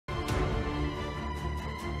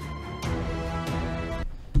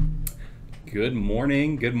Good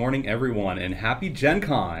morning everyone, and happy Gen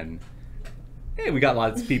Con! Hey, we got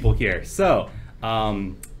lots of people here. So,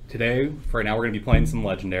 today, for right now, we're going to be playing some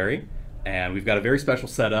Legendary, and we've got a very special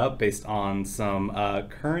setup based on some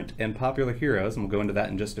current and popular heroes, and we'll go into that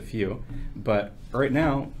in just a few. But right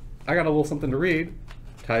now, I got a little something to read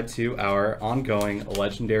tied to our ongoing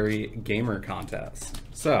Legendary Gamer contest.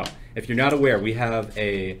 So, if you're not aware, we have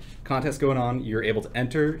a contest going on. You're able to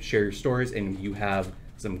enter, share your stories, and you have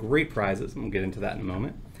some great prizes, and we'll get into that in a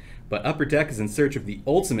moment. But Upper Deck is in search of the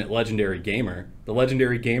ultimate Legendary Gamer. The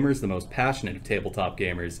Legendary Gamer is the most passionate of tabletop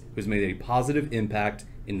gamers who's made a positive impact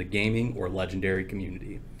in the gaming or Legendary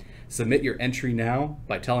community. Submit your entry now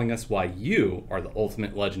by telling us why you are the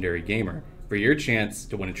ultimate Legendary Gamer for your chance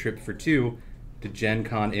to win a trip for two to Gen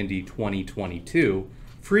Con Indy 2022,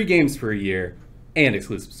 free games for a year, and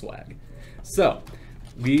exclusive swag. So,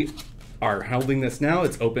 we are holding this now.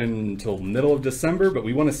 It's open until middle of December, but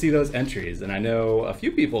we want to see those entries. And I know a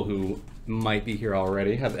few people who might be here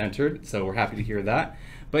already have entered, so we're happy to hear that.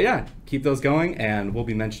 But yeah, keep those going, and we'll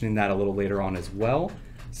be mentioning that a little later on as well.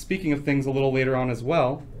 Speaking of things a little later on as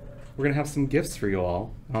well, we're going to have some gifts for you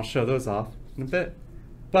all, and I'll show those off in a bit.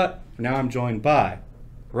 But for now, I'm joined by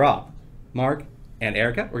Rob, Mark, and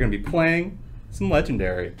Erica. We're going to be playing some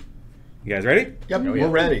Legendary. You guys ready? Yep, we're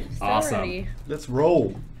ready. Awesome. Ready. Let's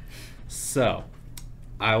roll. So,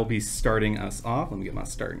 I will be starting us off. Let me get my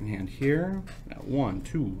starting hand here. Now, 1,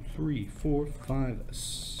 2, 3, 4, 5,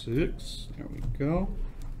 6. There we go.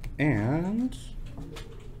 And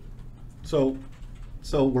So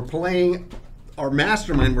we're playing. Our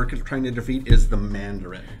mastermind we're trying to defeat is the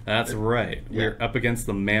Mandarin. that's right. Yeah. We're up against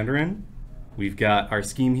the Mandarin. We've got our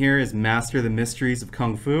scheme here is Master the Mysteries of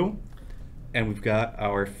Kung Fu. And we've got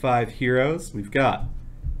our 5 heroes. We've got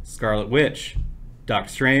Scarlet Witch, Doctor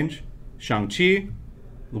Strange, Shang-Chi,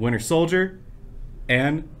 the Winter Soldier,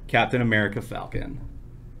 and Captain America Falcon.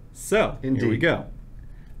 So, Indeed. here we go.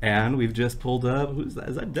 And we've just pulled up, who's that?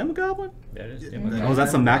 Is that Demogoblin? That is Yeah. Oh, is that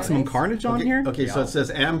some Maximum Carnage on Okay, here? Okay, so it says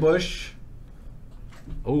ambush.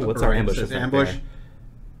 Oh, what's our ambush? It says effect ambush. there?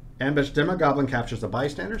 Ambush Demogoblin captures a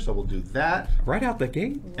bystander, so we'll do that. Right out the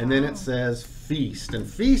gate? And then it says feast. And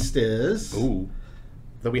feast is Ooh.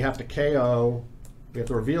 that we have to KO. We have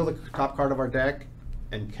to reveal the top card of our deck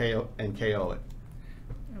and KO it.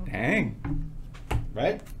 Dang.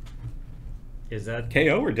 Right? Is that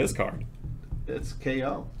KO or discard? It's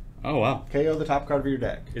KO. Oh, wow. KO the top card of your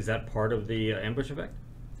deck. part of the ambush effect,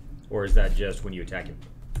 or is that just when you attack him?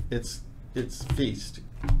 It's feast.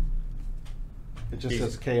 It just Feast.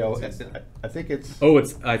 says KO. I think it's Oh,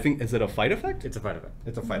 is it a fight effect? It's a fight effect.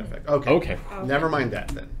 it's a fight effect. Okay. Okay. Never mind that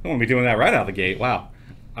then. I won't be doing that right out the gate. Wow.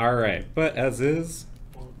 All right. But as is,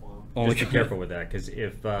 only Just be careful with that, because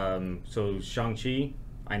if so, Shang-Chi,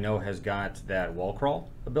 I know has got that wall crawl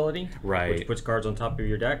ability, Right. which puts cards on top of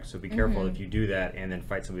your deck. So be careful if you do that and then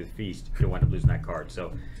fight somebody with feast, you'll wind up losing that card.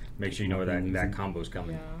 So make sure you know where that combo's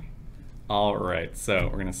coming. Yeah. All right, so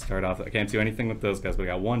we're gonna start off. I can't do anything with those guys, but we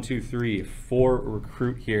got 1, 2, 3, 4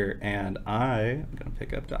 recruit here, and I'm gonna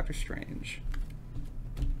pick up Doctor Strange.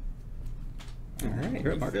 All right,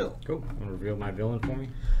 you're up, Mark. Phil. Cool. Want to reveal my villain for me?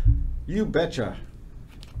 You betcha.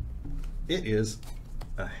 It is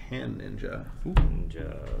a hand ninja. And,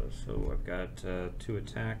 so I've got 2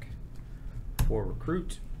 attack, 4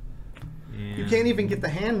 recruit. You can't even get the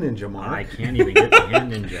hand ninja, Mark. I can't even get the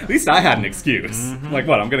hand ninja. At least I had an excuse. Like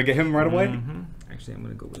what? I'm gonna get him right away. Actually, I'm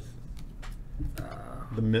going to go with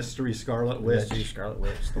The mystery Scarlet Witch. Mystery Scarlet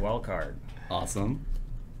Witch, the wild card. Awesome.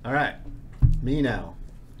 All right, me now.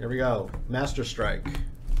 Here we go. Master Strike.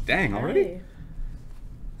 Dang, already? Hey.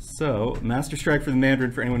 So, Master Strike for the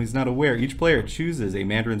Mandarin, for anyone who's not aware, each player chooses a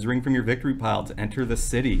Mandarin's ring from your victory pile to enter the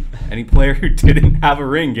city. Any player who didn't have a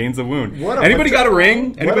ring gains a wound. Anybody got a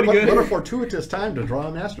ring? Anybody good? What a fortuitous time to draw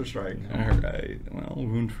a Master Strike. All right. Well,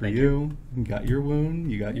 wound for you. You got your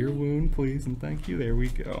wound. You got your wound, please, and thank you. There we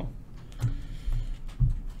go.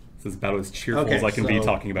 This is about as cheerful Okay, as I can be so-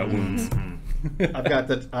 talking about wounds. I've got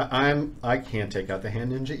the. I can't take out the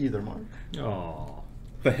hand ninja either, Mark. Oh.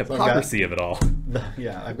 The hypocrisy of it all.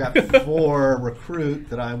 Yeah, I've got 4 recruit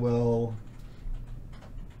that I will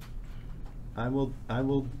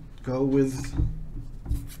go with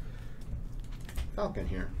Falcon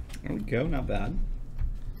here. There we go. Not bad.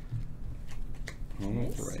 All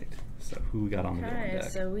Nice. right. So who we got on the villain Okay,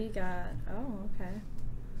 deck? so we got. Oh, okay.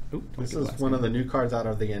 Ooh, don't This get the is last one name. of the new cards out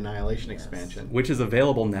of the Annihilation Yes. expansion. Which is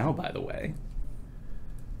available now, by the way.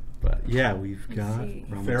 But yeah, we've got see.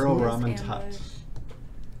 Ramen Pharaoh Tut. Ramen Ambush. Tut.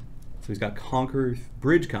 So he's got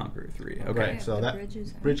Bridge Conqueror 3. Okay. Right, so the that bridge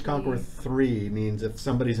is Bridge Conqueror empty. 3 means if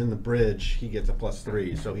somebody's in the bridge, he gets a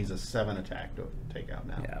 +3. So he's a 7 attack to take out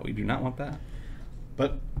now. Yeah, we do not want that.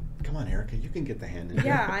 But come on, Erica, you can get the hand in.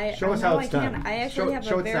 Yeah, I show I us know how I it's can. done. I actually have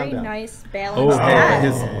show a it very sound out. nice Oh, balanced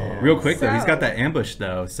hey, set. real quick though, he's got So- that ambush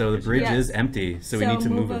though, so the bridge Yes. is empty, so we need to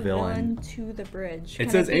move a villain. to the bridge. It Can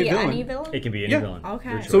says it a be villain. Any villain? It can be any Yeah. villain.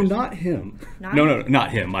 Okay. Your So choice. not him. Not no, him? not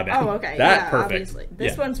him. My bad. Oh, okay. That yeah, perfect. obviously.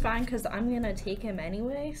 This Yeah. one's fine because I'm gonna take him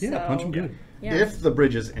anyway. Yeah, so, punch him good. Yeah. If the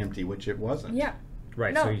bridge is empty, which it wasn't. Yeah.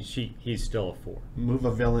 Right, No. so he's still a 4. Move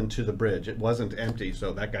a villain to the bridge. It wasn't empty,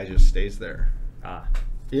 so that guy just stays there. Ah,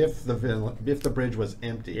 If the bridge was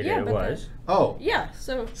empty. it, Yeah, it but was. Oh, Yeah.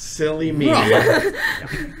 So. silly me.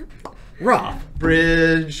 Rob.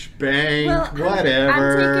 Bridge, bank, Well,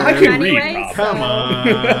 whatever. I'm I taking can him read, anyway. Rob. Come so-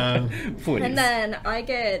 on. Please. And then I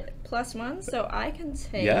get +1, so I can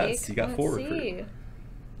take. Yes, you got let's 4 see. recruit.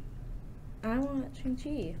 I want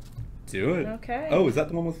Ching-Chi. Do it. Okay. Oh, is that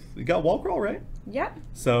the one with you got wall crawl, right? Yep.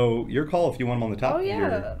 So your call if you want him on the top. Oh of yeah.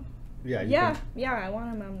 your- Yeah, you Yeah. can- Yeah. I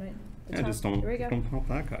want him on the Yeah, top. just don't Here we go. help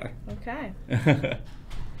that guy. Okay.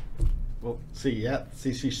 Well, see,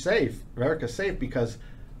 she's safe. Erica's safe because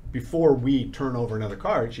before we turn over another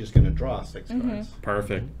card, she's going to draw 6 Mm-hmm. cards.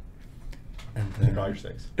 Perfect. And So draw your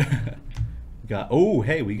 6.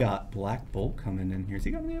 we got Black Bolt coming in here. Has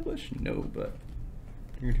he got an ambush? No, but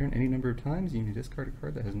your turn any number of times, you need to discard a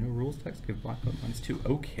card that has no rules text. Give Black Bolt -2.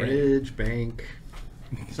 Okay. Bridge, bank.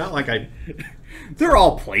 It's not like I. They're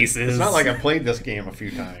all places. It's not like I played this game a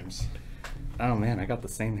few times. Oh man, I got the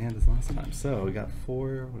same hand as last time. So we got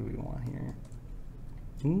 4. What do we want here?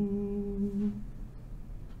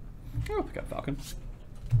 Oh, we got Falcon.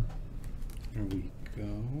 There we go.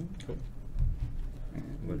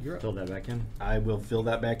 And you're up. Fill that back in. I will fill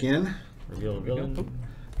that back in. Reveal a we go. villain.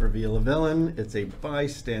 Reveal a villain. It's a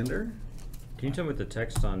bystander. Can you tell me what the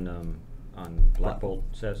text on Black Bolt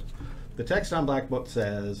says? The text on Black Bolt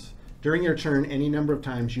says, during your turn, any number of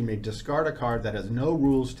times you may discard a card that has no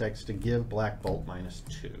rules text to give Black Bolt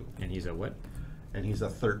 -2. And he's a what? And he's a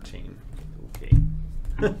 13. Okay.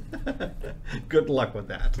 Good luck with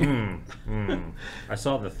that. I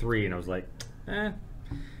saw the 3 and I was like, eh.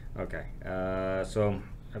 Okay. So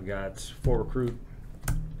I've got 4 recruit,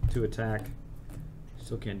 2 attack.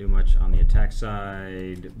 Still can't do much on the attack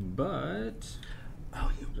side, but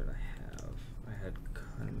Oh, what did I have? I had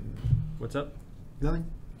what's up? Nothing.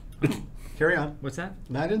 Carry on. What's that?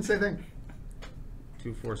 No, I didn't say a thing.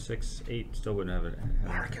 2, 4, 6, 8. Still wouldn't have it.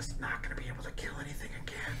 Mark is not going to be able to kill anything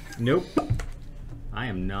again. Nope. I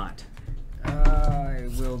am not. I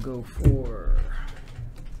will go for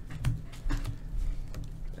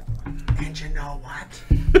that one. And you know what?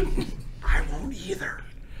 I won't either.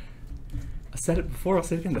 I said it before, I'll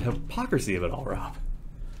say it again. The hypocrisy of it all, Rob.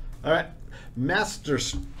 All right.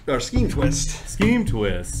 Scheme Twist. Scheme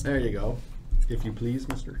twist. There you go. If you please,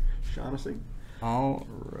 Mr. Shaughnessy. All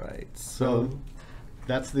right. So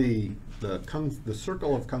that's the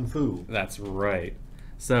circle of kung fu. That's right.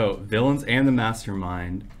 So villains and the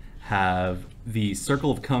mastermind have the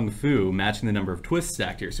circle of kung fu matching the number of twists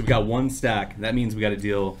stacked here. So we got 1 stack. That means we got to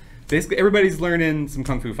deal. Basically, everybody's learning some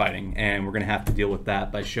kung fu fighting, and we're going to have to deal with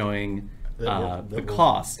that by showing the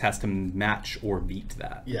cost has to match or beat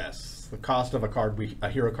that. Yes, the cost of a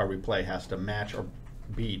hero card we play has to match or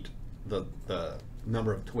beat the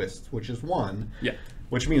number of twists, which is 1. Yeah.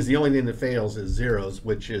 Which means the only thing that fails is 0s,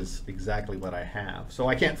 which is exactly what I have. So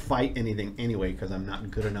I can't fight anything anyway because I'm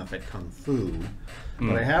not good enough at kung fu.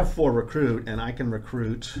 But I have 4 recruit, and I can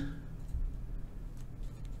recruit.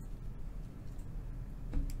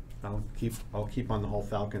 I'll keep on the whole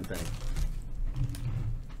Falcon thing.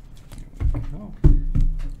 Oh,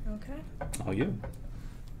 Okay. all you.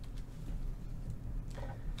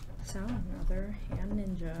 So another hand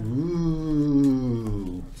ninja.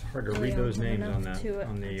 Ooh. It's hard to Really read those don't have names on enough that. to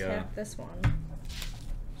On the attack this one.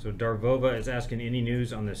 so Darvova is asking any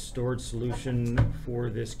news on the storage solution for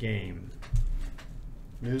this game.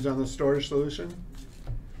 News on the storage solution?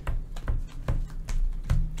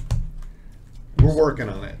 We're working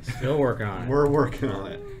on it. Still working on it. We're working on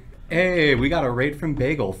it. Hey, we got a raid from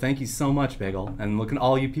Bagel. Thank you so much, Bagel. And look at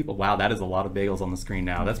all you people. Wow, that is a lot of bagels on the screen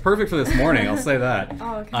now. That's perfect for this morning, I'll say that.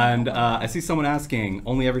 Oh, okay. And I see someone asking,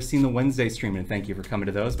 only ever seen the Wednesday stream, and thank you for coming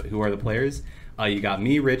to those, but who are the players? You got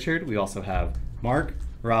me, Richard. We also have Mark,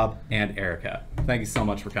 Rob, and Erica. Thank you so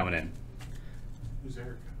much for coming in. Who's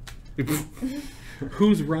Erica?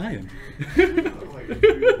 Who's Ryan? What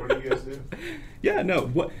do you guys do? Yeah, no,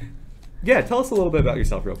 what? Yeah, tell us a little bit about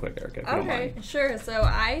yourself real quick, Erica, if you don't Okay, mind. sure. So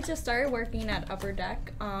I just started working at Upper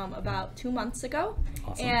Deck about 2 months ago,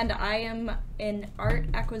 Awesome. and I am an art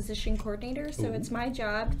acquisition coordinator. So Ooh. it's my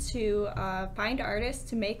job to find artists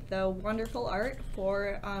to make the wonderful art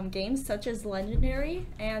for games such as Legendary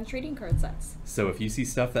and trading card sets. So if you see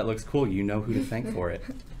stuff that looks cool, you know who to thank for it.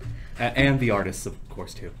 And the artists, of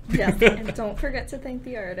course, too. Yes, and don't forget to thank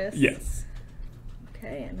the artists. Yes.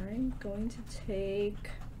 Okay, and I'm going to take.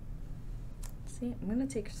 See, I'm going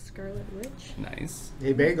to take Scarlet Witch. Nice.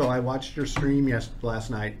 Hey Bagel, I watched your stream last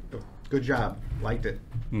night. Good job. Liked it.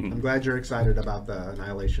 Mhm. I'm glad you're excited about the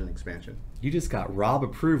Annihilation expansion. You just got Rob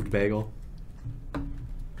approved, Bagel.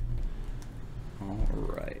 All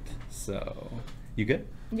right. So, you good?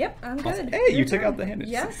 Yep, I'm Awesome. good. Hey, you Good took job. out the hand.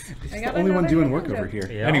 Yes, He's I the got only one another doing hand work over job. here.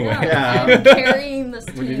 Yeah. Anyway. Yeah. I'm carrying this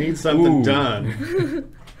When you team. need something Ooh.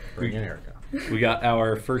 done. Bring in Erica. We got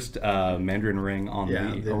our first Mandarin ring on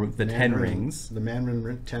the 10 rings. The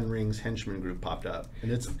Mandarin 10 rings henchman group popped up,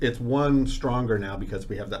 and it's one stronger now because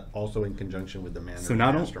we have that also in conjunction with the Mandarin So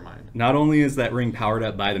mastermind. not only is that ring powered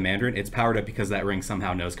up by the Mandarin, it's powered up because that ring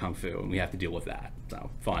somehow knows Kung Fu, and we have to deal with that. So,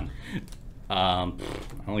 fun. I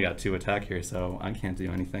only got 2 attack here, so I can't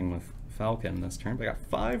do anything with Falcon this turn, but I got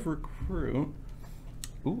 5 recruit.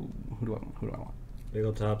 Ooh, who do I want?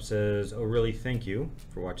 Bagel Top says, "Oh, really? Thank you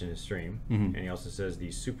for watching his stream." Mhm. And he also says the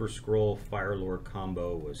Super Scroll Fire Lord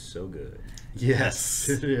combo was so good. Yes,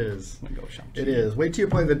 it is. I'm gonna go Shang-Chi. It is. Wait till you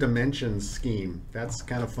play the Dimensions scheme. That's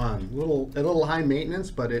kind of fun. A little high maintenance,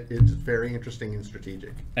 but it's very interesting and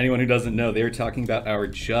strategic. Anyone who doesn't know, they were talking about our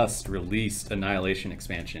just released Annihilation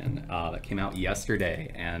expansion that came out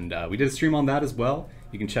yesterday, and we did a stream on that as well.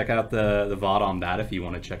 You can check out the VOD on that if you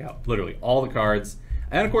want to check out literally all the cards,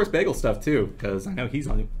 and of course Bagel stuff too, because I know he's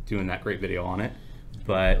doing that great video on it.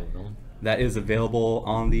 But that is available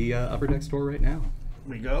on the Upper Deck store right now.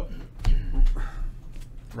 We go.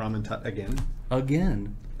 Ramen Tut again.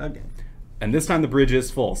 Again. Again. And this time the bridge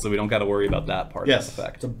is full, so we don't got to worry about that part Yes, of the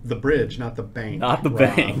effect. the bridge, not the bank. Not the Rob.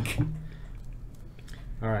 bank.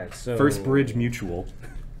 All right, so First bridge mutual.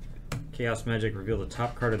 Chaos Magic reveal the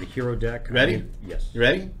top card of the hero deck. Ready? Yes. You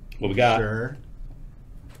ready? What we got? Sure.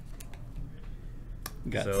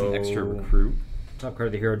 We got So- some extra recruit. Top card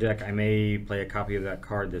of the hero deck. I may play a copy of that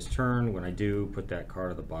card this turn. When I do, put that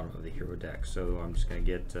card at the bottom of the hero deck. So I'm just going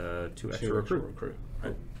to get 2 extra recruit.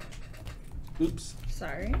 Oops.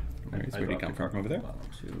 Sorry. Alright, so where did he come from? Over there?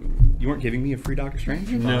 2. You weren't giving me a free Doctor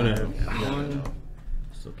Strange? No.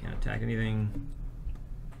 Still can't attack anything.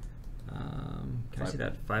 Can I see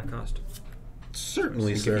that 5 cost?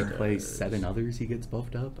 Certainly, If you sir. play 7 others, he gets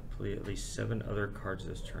buffed up. Play at least 7 other cards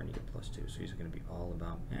this turn. You get +2, so he's going to be all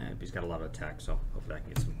about. He's got a lot of attack, so hopefully I can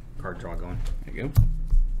get some card draw going. There you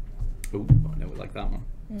go. Ooh, I know we like that one.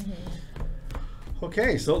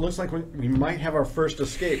 Okay, so it looks like we might have our first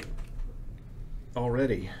escape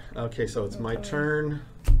already. Okay, so it's my turn.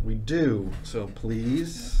 We do. So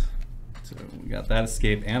please. So we got that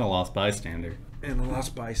escape and a lost bystander. And a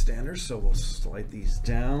lost bystander, so we'll slide these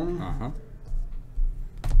down. Uh-huh.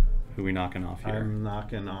 Who we knocking off here? I'm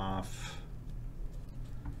knocking off.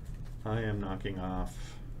 I am knocking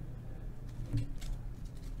off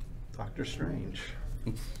Doctor Strange.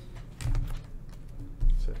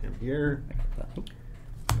 Set him here. Oop.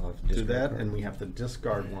 I'll have to Do discard a that, card. and we have to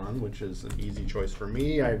discard one, which is an easy choice for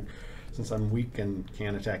me. Since I'm weak and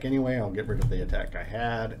can't attack anyway, I'll get rid of the attack I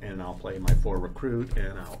had, and I'll play my 4 recruit,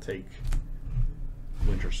 and I'll take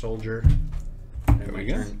Winter Soldier. And There my we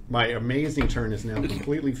go. turn, my amazing turn is now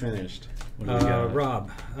completely finished. What do we got?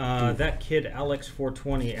 Rob, that kid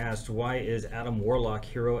Alex420 asked, why is Adam Warlock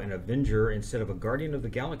hero and Avenger instead of a Guardian of the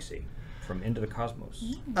Galaxy from Into the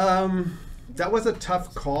Cosmos? That was a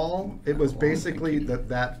tough call. It was basically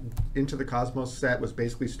that Into the Cosmos set was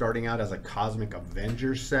basically starting out as a Cosmic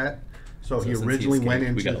Avenger set. So he since he originally went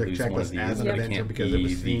escaped, we into gotta the lose one of checklist these, as an but it Avenger can't because it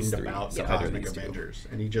was be these themed 3. about So the either of Cosmic these 2. Avengers,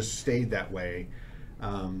 and he just stayed that way.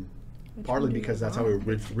 Partly because that's how it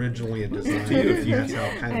was originally designed. If you- That's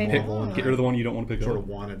how kind I of know. Marvel and Get rid of the one you don't want to pick sort up. of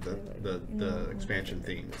wanted the expansion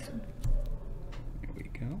theme. There we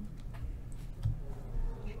go.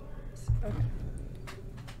 Okay.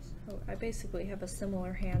 So I basically have a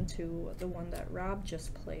similar hand to the one that Rob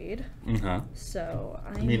just played. Uh-huh. So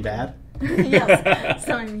I You mean bad? Yes.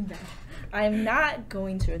 So I mean bad. I'm not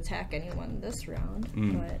going to attack anyone this round,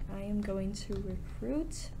 but I am going to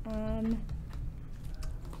recruit.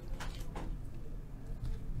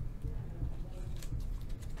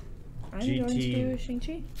 I'm going to do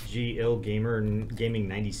Shang-Chi. GL Gamer Gaming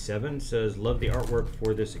 97 says, love the artwork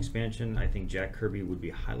for this expansion. I think Jack Kirby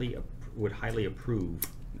would highly approve.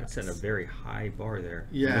 That's setting a very high bar there.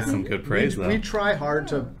 Yeah, That's some good praise, we though. try hard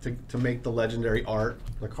to make the legendary art,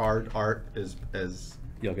 the card art, as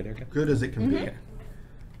You'll get Erica. good as it can be.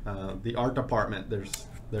 The art department, there's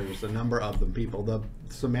a number of them. People.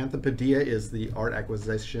 Samantha Padilla is the art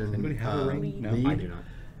acquisition Anybody have a ring? No, lead, I do not.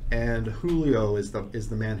 and Julio is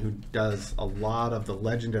the man who does a lot of the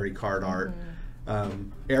legendary card art.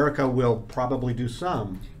 Erica will probably do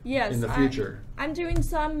some Yes, in the future. I'm doing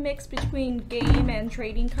some mix between game and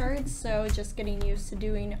trading cards, so just getting used to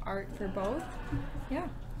doing art for both. Yeah.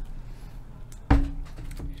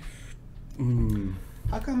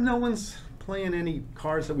 How come no one's playing any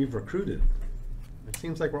cards that we've recruited? It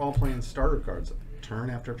seems like we're all playing starter cards, turn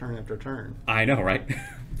after turn after turn. I know, right?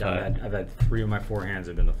 I've had 3 of my 4 hands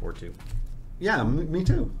have been the 4-2. Yeah, me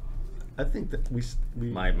too. I think that we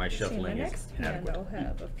My See, my shuffling is next hand inadequate. I'll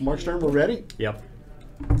have a few. Mark's turn. We're ready. Yep.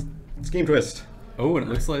 It's game twist. Oh, and it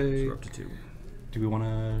looks like. So we're up to 2. Do we want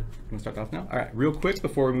to start off now? All right, real quick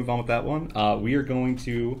before we move on with that one, we are going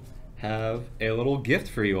to have a little gift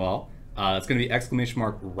for you all. It's going to be exclamation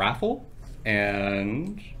mark raffle,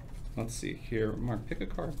 and let's see here. Mark, pick a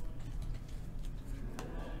card.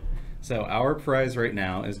 So our prize right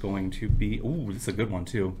now is going to be. Ooh, this is a good one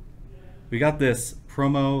too. We got this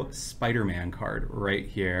promo Spider-Man card right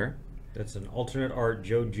here. That's an alternate art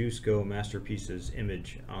Joe Jusko Masterpieces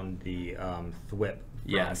image on the Thwip.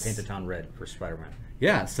 Yes. Paint-a-Town Red for Spider-Man.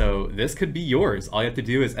 Yeah, so this could be yours. All you have to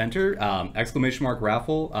do is enter exclamation mark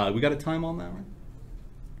raffle. We got a time on that, right?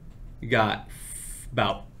 You got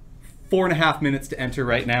about 4.5 minutes to enter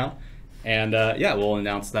right now. And yeah, we'll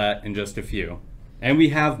announce that in just a few. And we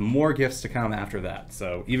have more gifts to come after that.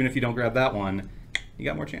 So even if you don't grab that one, you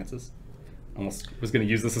got more chances. Almost was going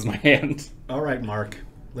to use this as my hand. All right, Mark.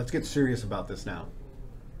 Let's get serious about this now.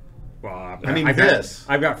 Well, I mean, I've this.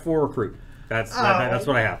 I've got 4 recruit. That's that's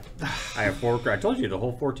what I have. I have 4 recruit. I told you the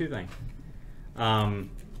whole 4-2 thing.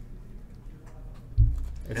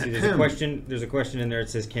 Let's see, there's a question. There's a question in there. It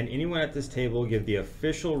says, "Can anyone at this table give the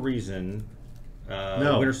official reason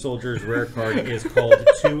No. Winter Soldier's rare card is called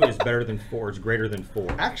 2 is better than 4? It's greater than 4."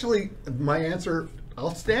 Actually, my answer,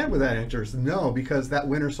 I'll stand with that answer, is no, because that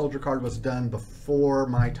Winter Soldier card was done before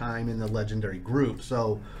my time in the Legendary group.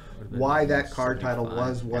 So why that card title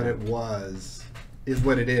was what it was, is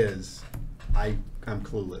what it is. I'm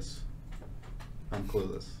clueless. I'm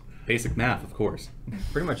clueless. Basic math, of course.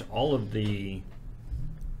 Pretty much all of the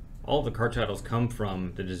card titles come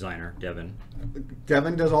from the designer, Devin.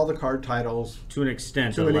 Devin does all the card titles. To an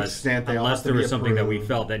extent, To an unless, extent, they all unless have to there be was something that we approved.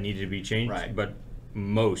 felt that needed to be changed. Right. But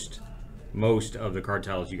most of the card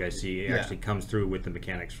titles you guys see Yeah. actually comes through with the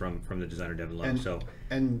mechanics from the designer Devin Lowe. So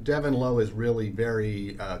And Devin Lowe is really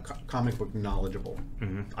very comic book knowledgeable.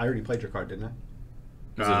 Mhm. I already played your card, didn't I?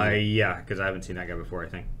 yeah, because I haven't seen that guy before. I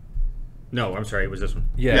think. No, I'm sorry. It was this one.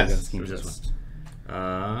 Yeah, Yes. that's It was this just-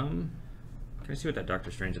 Can I see what that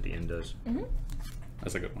Doctor Strange at the end does?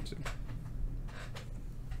 That's a good one too.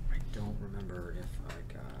 I don't remember if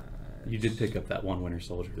I got. You did pick up that one Winter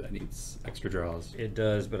Soldier that needs extra draws. It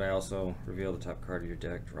does, but I also reveal the top card of your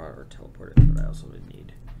deck, draw or teleport it. But I also would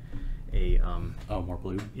need a Oh, more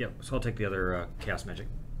blue. Yep. So I'll take the other Chaos Magic.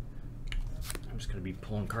 I'm just gonna be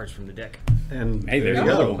pulling cards from the deck. And Hey, there's there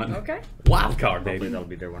you another go. one. Okay. Wild card, Hopefully baby. that'll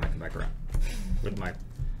be there when I come back around with my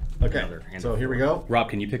Okay, another hand so of here we 4. go. Rob,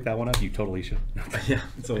 can you pick that one up? You totally should. Yeah,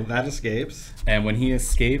 so that escapes. And when he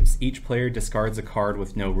escapes, each player discards a card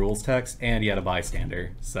with no rules text, and you had a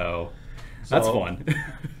bystander. So that's So- fun.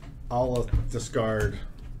 I'll discard.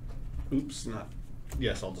 Oops, not.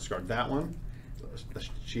 Yes, I'll discard that one. The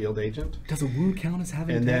shield agent. Does a wound count as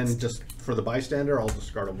having And text? then just for the bystander, I'll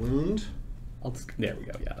discard a wound. There we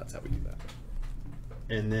go. Yeah, that's how we do that.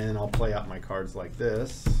 And then I'll play out my cards like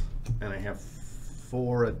this. And I have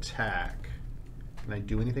 4 attack. Can I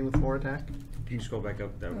do anything with 4 attack? Can you scroll back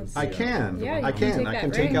up? That was I the, can. Yeah, you I can can. take I that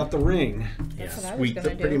can take ring. out the ring. That's what I was Sweet. gonna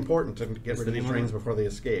That's pretty do. important to get rid of the these name on rings it? before they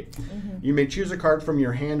escape. You may choose a card from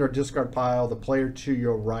your hand or discard pile. The player to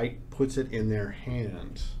your right puts it in their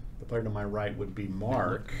hand. The player to my right would be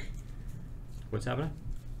Mark. What's happening?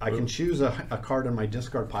 I can choose a card in my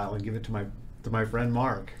discard pile and give it to my friend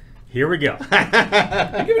Mark. Here we go.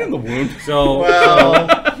 Give him the wound. So, Well,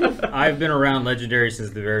 I've been around Legendary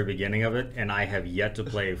since the very beginning of it, and I have yet to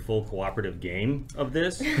play a full cooperative game of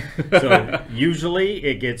this. So usually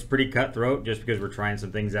it gets pretty cutthroat just because we're trying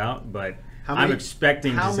some things out, but I'm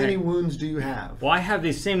expecting How to many say, wounds do you have? well, I have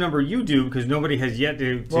the same number you do because nobody has yet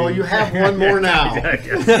to Well, you have one more now.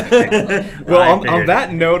 Well, I on figured.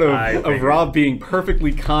 that note I of figured. Rob being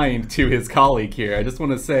perfectly kind to his colleague here, I just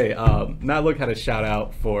want to say, Matt Look had a shout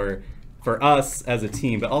out for us as a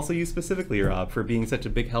team, but also you specifically, Rob, for being such a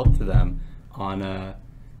big help to them on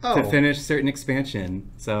Oh. to finish certain expansion.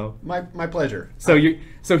 So My pleasure. so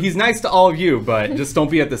he's nice to all of you, but just don't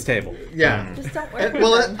be at this table. Yeah. Just don't work And, with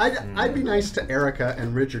well, them. I'd be nice to Erica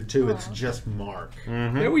and Richard too. It's just Mark.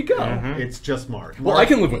 There we go. It's just Mark. Well, I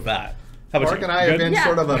can live with that. How about Mark you? and I have Good? been Yeah,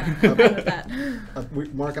 sort of I'm fine with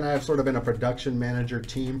that. Mark and I have sort of been a production manager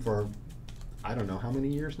team for I don't know how many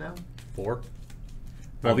years now. 4.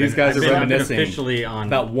 Well, I've these been- guys I've are been- I've been reminiscing. officially on-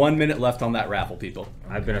 About 1 minute left on that raffle, people.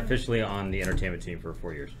 I've been officially on the entertainment team for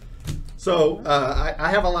 4 years. So I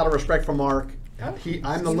have a lot of respect for Mark. I'm the Scheme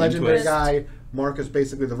legendary twist. guy. Mark is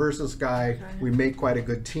basically the versus guy. Okay. We make quite a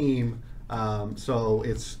good team. So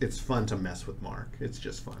it's fun to mess with Mark. It's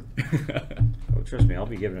just fun. Oh, trust me, I'll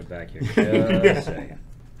be giving it back here. Just a second.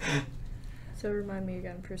 So remind me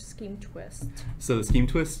again for Scheme Twist. So the Scheme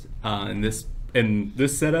Twist in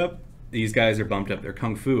this setup, these guys are bumped up. Their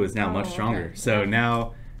Kung Fu is now Oh, much okay. stronger. So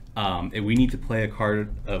now we need to play a card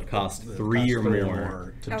of cost 3 or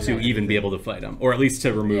more to to Okay. even be able to fight them, or at least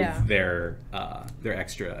to remove Yeah. their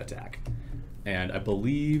extra attack. And I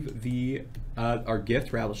believe our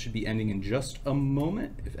gift raffle should be ending in just a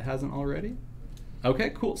moment if it hasn't already.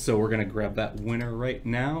 Okay, cool. So we're gonna grab that winner right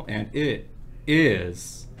now, and it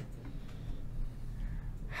is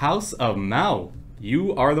House of Mao.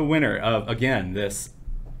 You are the winner of, again, this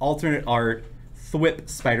alternate art Thwip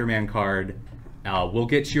Spider-Man card. We'll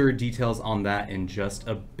get your details on that in just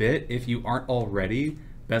a bit. If you aren't already,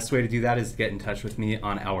 best way to do that is to get in touch with me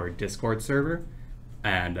on our Discord server.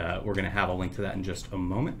 And we're going to have a link to that in just a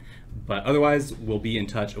moment. But otherwise, we'll be in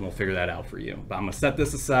touch and we'll figure that out for you. But I'm going to set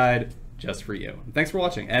this aside just for you. Thanks for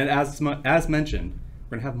watching. And as mentioned,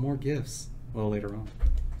 we're going to have more gifts a little later on.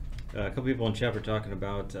 A couple people in chat were talking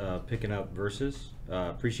about picking up Versus.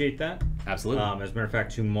 Appreciate that. Absolutely. As a matter of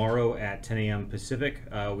fact, tomorrow at 10 a.m. Pacific,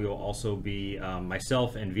 we will also be,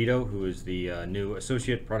 myself and Vito, who is the new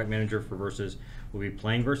associate product manager for Versus, will be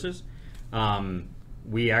playing Versus.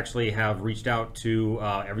 We actually have reached out to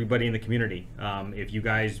everybody in the community. If you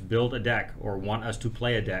guys build a deck or want us to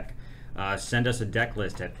play a deck, send us a deck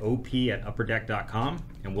list at op@upperdeck.com,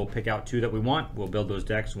 and we'll pick out 2 that we want. We'll build those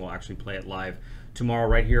decks, and we'll actually play it live tomorrow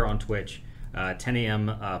right here on Twitch, 10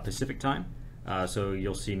 a.m. Pacific time. So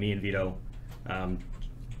you'll see me and Vito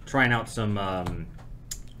trying out some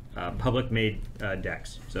public-made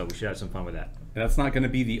decks. So we should have some fun with that. And that's not going to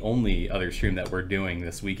be the only other stream that we're doing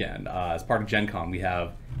this weekend. As part of Gen Con, we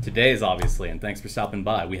have today's, obviously, and thanks for stopping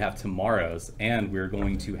by. We have tomorrow's, and we're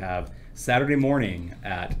going to have Saturday morning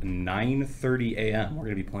at 9:30 a.m. We're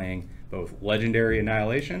going to be playing both Legendary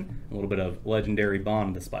Annihilation and a little bit of Legendary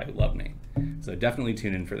Bond, The Spy Who Loved Me. So definitely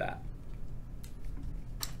tune in for that.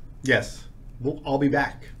 Yes, I'll be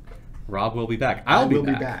back. Rob will be back. I I'll will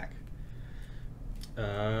be be back. back.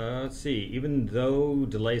 Let's see. Even though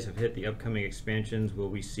delays have hit the upcoming expansions, will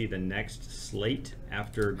we see the next slate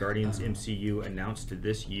after Guardians MCU announced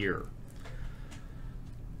this year?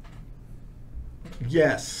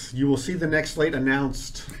 Yes, you will see the next slate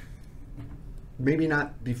announced. Maybe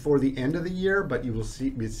not before the end of the year, but you will see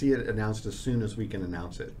it announced as soon as we can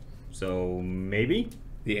announce it. So maybe?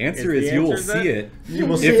 The answer Is is the you will answer that? see it You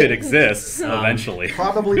will if see it it. exists eventually.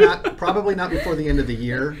 Probably not. Probably not before the end of the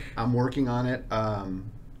year. I'm working on it.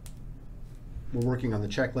 We're working on the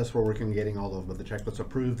checklist. We're working on getting all of the checklists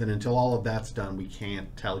approved, and until all of that's done, we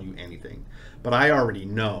can't tell you anything. But I already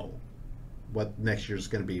know what next year's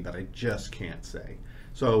going to be, but I just can't say.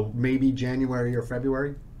 So maybe January or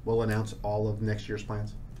February, we'll announce all of next year's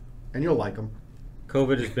plans, and you'll like them.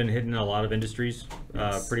 COVID has been hitting a lot of industries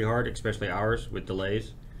Yes. pretty hard, especially ours with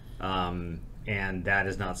delays. And that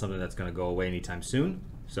is not something that's going to go away anytime soon.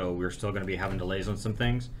 So we're still going to be having delays on some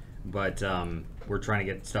things. But we're trying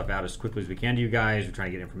to get stuff out as quickly as we can to you guys. We're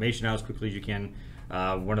trying to get information out as quickly as you can.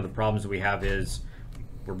 One of the problems that we have is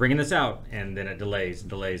we're bringing this out and then it delays and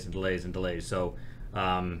delays and delays and delays. So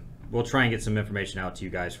we'll try and get some information out to you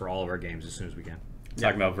guys for all of our games as soon as we can.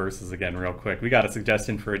 Talking about Versus again real quick. We got a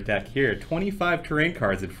suggestion for a deck here. 25 terrain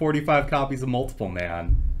cards and 45 copies of Multiple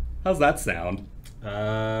Man. How's that sound?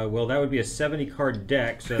 Well, that would be a 70-card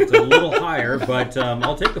deck, so it's a little higher, but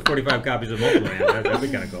I'll take the 45 copies of Multiple Man. That'd be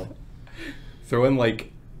kind of cool. Throw in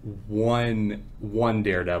like one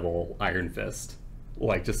Daredevil Iron Fist.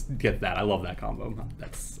 Like just get that. I love that combo.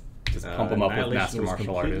 That's just pump them up with Annihilation Master was Martial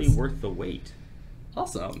completely Artists. worth the wait.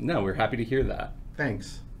 Awesome. No, we're happy to hear that.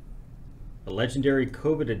 Thanks. A legendary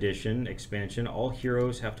COVID edition expansion. All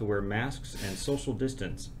heroes have to wear masks and social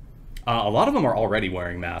distance. A lot of them are already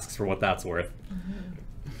wearing masks for what that's worth.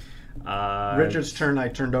 Richard's turn. I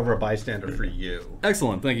turned over a bystander for you.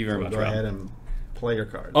 Excellent. Thank you very much, Go Rob. ahead and play your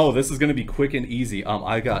cards. Oh, this is going to be quick and easy.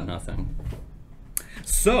 I got nothing.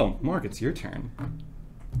 So, Mark, it's your turn.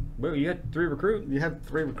 Wait, you had 3 recruit? You had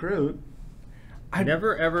 3 recruit. I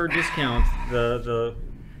never ever discount the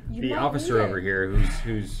You might officer need over it. here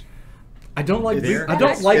who's I don't like. There. I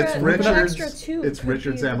don't like. It's An Richard's. extra 2 It's could be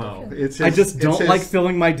Richard's the mo. difference. It's his, I just it's don't his- like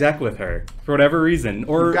filling my deck with her for whatever reason,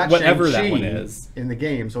 or You've got whatever that Shang-Chi one is. in the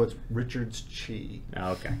game, so it's Richard's chi.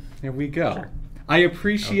 oh, okay. There we go. Sure. I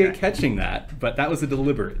appreciate Okay. catching that, but that was a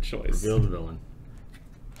deliberate choice. Reveal the villain.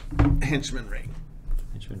 Henchman ring.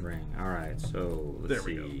 Henchman ring. All right, so let's There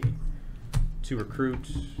we see. 2 recruit.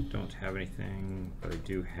 Don't have anything, but I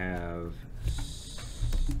do have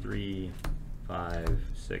 3, 5,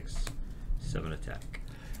 6, 7 attack.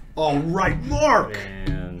 All right, Mark.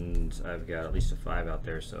 And I've got at least a 5 out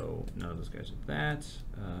there, so none of those guys are that.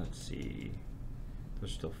 Let's see.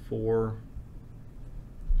 There's still 4.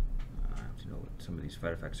 I have to know what some of these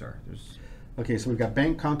fight effects are. There's Okay, so we've got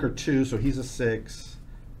Bank Conquer 2, so he's a 6.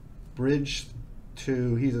 Bridge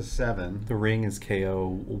 2, he's a 7. The ring is KO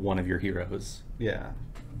one of your heroes, Yeah.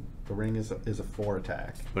 The ring is a 4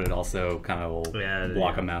 attack. but it also kind of will Yeah,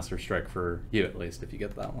 block yeah. a Master Strike for you at least if you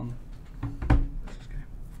get that one. okay.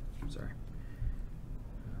 Sorry.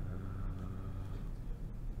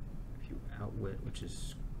 If you outwit, which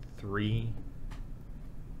is 3.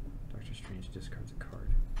 Doctor Strange discards a card.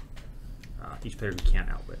 Each player who can't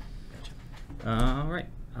outwit. Gotcha. All right.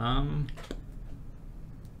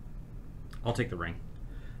 I'll take the ring.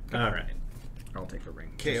 All right. I'll take the ring.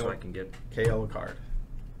 KO. Just so I can get KO a card.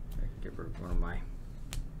 rid of one of my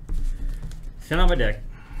thin on my deck.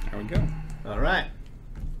 There we go. All right.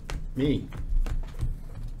 Me.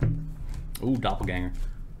 Ooh, doppelganger.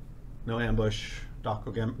 No ambush.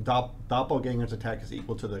 Doppelganger's attack is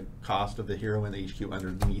equal to the cost of the hero and the HQ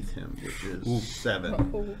underneath him, which is Ooh. 7.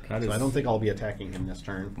 Oh, That So I is- don't think I'll be attacking him this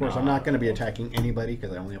turn. Of course, I'm No. not going to be attacking anybody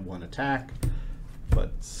because I only have 1 attack.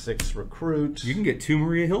 But 6 recruit. You can get 2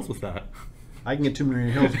 Maria Hills with that. I can get 2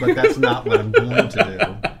 Marine Hills, but that's not what I'm going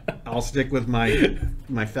to do. I'll stick with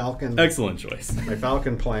my Falcon. Excellent choice. My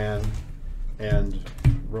Falcon plan, and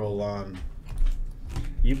roll on.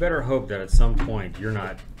 You better hope that at some point you're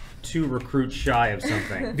not 2 recruits shy of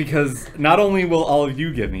something. Because not only will all of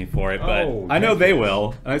you give me for it, but Oh, I know heck they yes.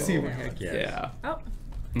 will. And I see. Oh, heck yes. Yeah. Oh,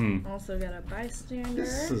 Hmm. also got a bystander.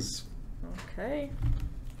 This is Okay.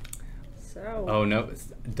 So. Oh no!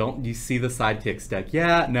 Don't you see the sidekicks deck?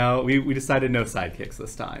 Yeah, no, we decided no sidekicks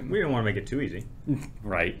this time. We don't want to make it too easy.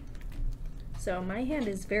 Right. So my hand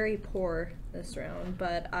is very poor this round,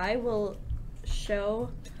 but I will show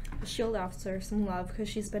the shield officer some love because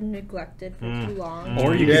she's been neglected for too long.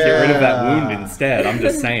 Or you could get rid of that wound Yeah. instead. I'm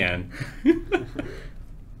just saying.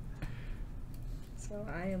 So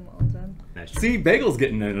I am all done. Nice. See, Bagel's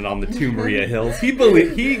getting in on the 2 Maria Hills. He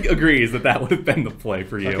agrees that would have been the play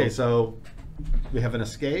for you. okay. So we have an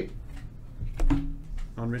escape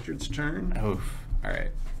on Richard's turn, Oof. All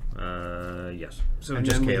right. Yes. So and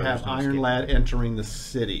just then we KO, have just no Iron escape. Lad entering the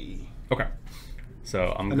city. Okay.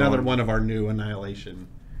 So I'm Another going, one of our new Annihilation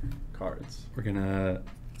cards. We're gonna.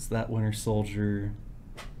 It's that Winter Soldier.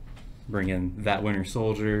 Bring in that Winter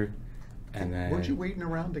Soldier, and then. Weren't you waiting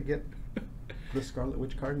around to get the Scarlet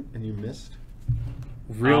Witch card and you missed?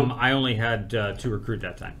 Real. I only had 2 recruit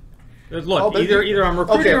that time. Look, Oh, but- either I'm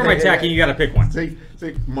recruiting Okay, or I'm okay, attacking. okay. You got to pick one. See,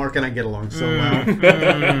 Mark and I get along so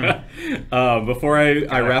Mm. well. Before I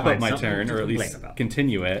Gotta wrap up find my something turn, to or at complain least about.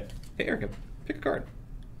 continue it, hey Erica, pick a card.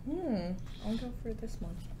 I'll go for this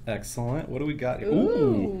one. Excellent. What do we got here?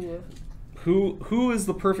 Ooh. Who is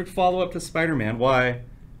the perfect follow-up to Spider-Man? Why?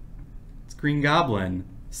 It's Green Goblin.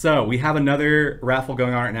 So we have another raffle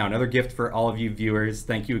going on right now. Another gift for all of you viewers.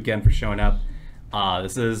 Thank you again for showing up.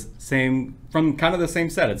 This is from kind of the same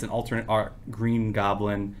set. It's an alternate art Green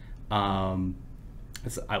Goblin. I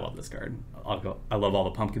love this card. I love all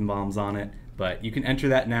the pumpkin bombs on it. But you can enter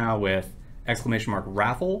that now with !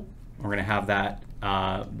 raffle. We're gonna have that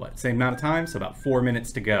same amount of time, so about 4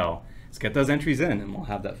 minutes to go. Let's get those entries in, and we'll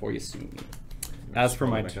have that for you soon. As for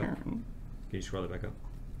Scroll my back up. turn, Can you scroll it back up?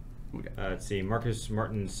 we got- Let's see. Marcus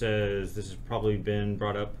Martin says this has probably been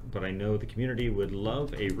brought up, but I know the community would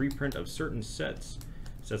love a reprint of certain sets.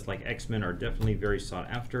 Sets like X-Men are definitely very sought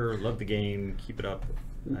after. Love the game. Keep it up.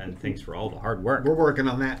 And thanks for all the hard work. We're working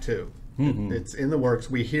on that too. Mhm. It's in the works.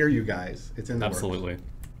 We hear you guys. It's in the Absolutely. works.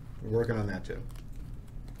 We're working on that too.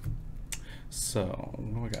 So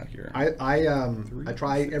what do we got here? I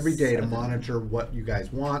try every day to monitor what you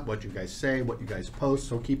guys want, what you guys say, what you guys post.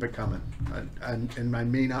 So keep it coming. And I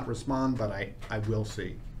may not respond, but I will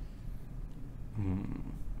see. All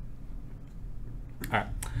right,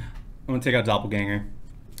 I'm gonna take out Doppelganger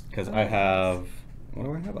because I have what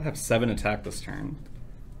do I have? I have 7 attack this turn,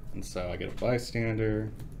 and so I get a bystander.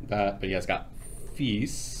 But he has got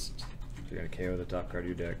feast. You're gonna KO the top card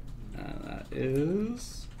of your deck. That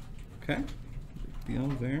is okay. Big deal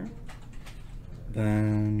there.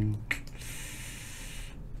 Then,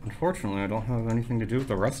 unfortunately, I don't have anything to do with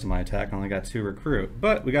the rest of my attack. I only got 2 recruit,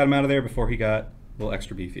 but we got him out of there before he got a little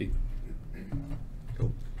extra beefy.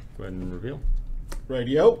 Cool. Go ahead and reveal.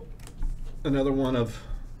 Radio. Another one of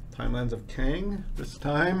Timelines of Kang. This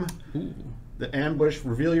time, Ooh. the ambush.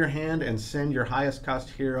 Reveal your hand and send your highest cost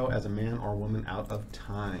hero as a man or woman out of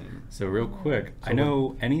time. So real quick, I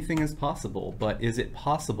know anything is possible, but is it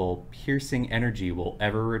possible piercing energy will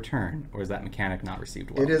ever return, or is that mechanic not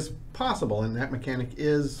received well? It is possible, and that mechanic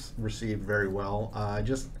is received very well.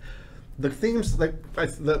 Just the themes, like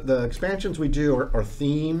the expansions we do are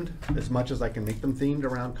themed as much as I can make them themed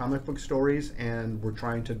around comic book stories, and we're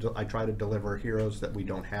trying to. I try to deliver heroes that we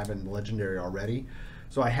don't have in Legendary already,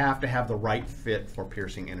 so I have to have the right fit for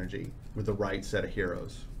piercing energy with the right set of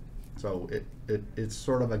heroes. So it's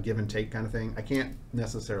sort of a give and take kind of thing. I can't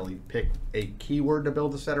necessarily pick a keyword to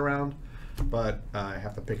build a set around, but I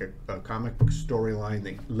have to pick a comic book storyline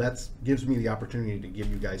that gives me the opportunity to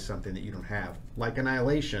give you guys something that you don't have. Like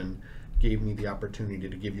Annihilation gave me the opportunity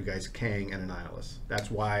to give you guys Kang and Annihilus.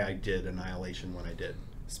 That's why I did Annihilation when I did.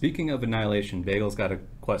 Speaking of Annihilation, Bagel's got a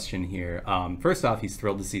question here. First off, he's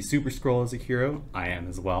thrilled to see Super Skrull as a hero. I am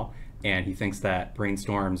as well. And he thinks that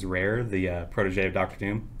Brainstorm's Rare, the protege of Dr.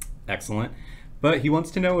 Doom, excellent. But he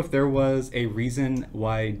wants to know if there was a reason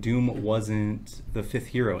why Doom wasn't the 5th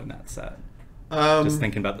hero in that set. Just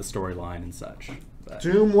thinking about the storyline and such. But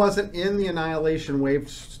Doom wasn't in the Annihilation Wave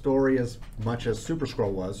story as much as Super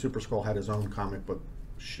Skrull was. Super Skrull had his own comic book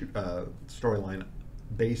storyline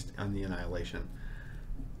based on the Annihilation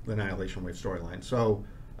Wave storyline. So,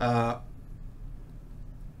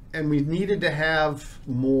 and we needed to have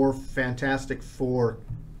more Fantastic Four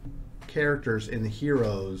characters in the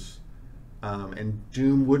heroes, and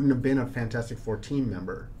Doom wouldn't have been a Fantastic Four team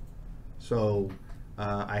member. So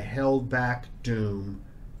I held back Doom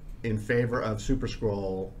in favor of Super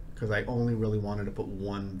Skrull because I only really wanted to put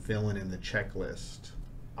one villain in the checklist.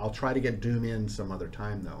 I'll try to get Doom in some other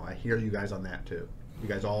time, though. I hear you guys on that, too. You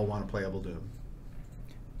guys all want to playable Doom.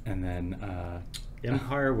 And then...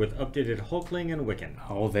 Empire with updated Hulkling and Wiccan.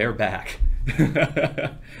 oh, they're back.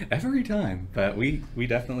 Every time. But we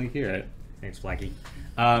definitely hear it. Thanks, Flaky.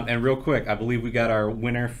 And real quick, I believe we got our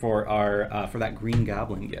winner for our for that Green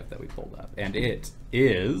Goblin gift that we pulled up. And it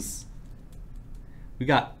is... We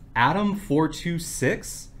got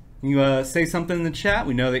Adam426. You say something in the chat.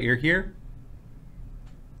 We know that you're here.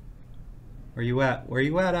 Where you at? Where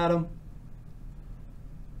you at, Adam?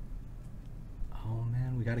 Oh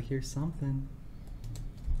man, we gotta hear something.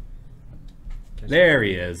 There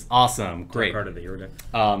he is. Awesome. Great. Part of the hero deck.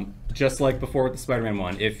 Just like before with the Spider-Man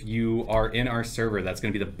one, if you are in our server, that's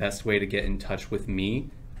going to be the best way to get in touch with me.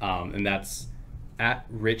 And that's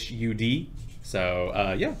at RichUD.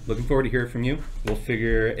 So, yeah, looking forward to hearing from you. We'll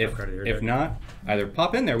figure if not, either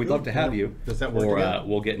pop in there. We'd love to have you. Does that work or together?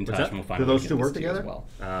 We'll get in touch and we'll find Do out those we two can work list you as together?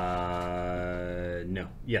 well. No.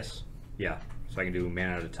 Yes. Yeah. So I can do man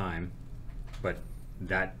at a time, but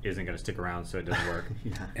that isn't going to stick around, so it doesn't work.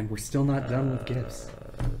 Yeah. And we're still not done with gifts.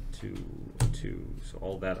 2, 2. So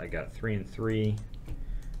all that I got 3 and 3.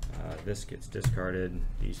 This gets discarded.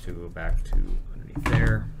 These two go back to underneath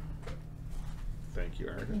there. Thank you,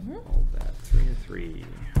 Erica. All that 3 and 3.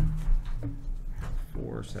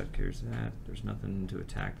 4, so that carries that. There's nothing to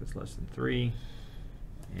attack that's less than 3.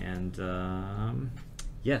 And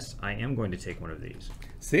yes, I am going to take one of these.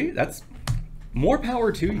 See, that's more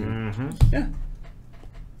power to you. Mm-hmm. Yeah.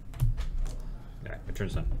 Yeah, my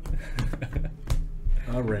turn's done.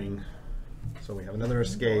 A ring. So we have another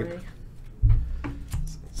escape.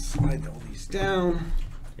 Slide all these down.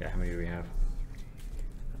 Yeah, how many do we have?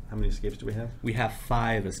 How many escapes do we have? We have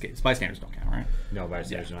 5 escapes. Bystanders don't count, right? No,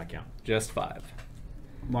 bystanders do not count. Just 5.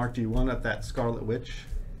 Mark, do you want up that Scarlet Witch?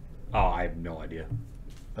 Oh, I have no idea.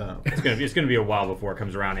 Oh. It's gonna be a while before it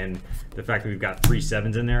comes around, and the fact that we've got 3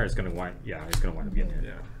 7s in there, it's gonna wind up getting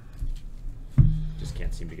there. Yeah. Just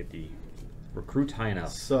can't seem to get the recruit high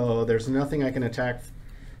enough. So there's nothing I can attack.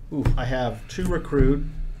 Ooh, I have 2 recruit,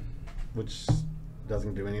 which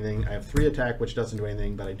doesn't do anything. I have 3 attack, which doesn't do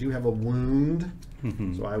anything, but I do have a wound.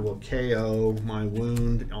 So I will KO my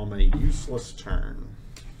wound on my useless turn.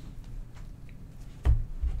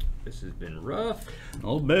 This has been rough. A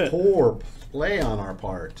little bit. Poor play on our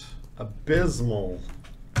part. Abysmal.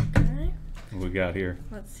 Okay. What we got here?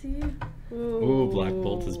 Let's see. Ooh, Black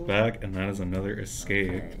Bolt is back, and that is another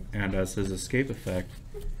escape. Okay. And as his escape effect,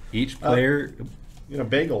 each player... You know,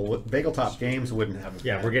 Bagel Top Games wouldn't have.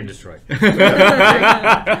 Yeah, we're getting destroyed.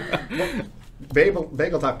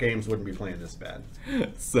 Bagel Top Games wouldn't be playing this bad.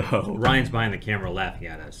 So Ryan's behind the camera laughing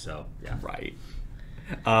at us, so yeah. right.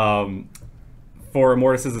 For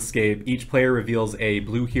Mortis's escape, each player reveals a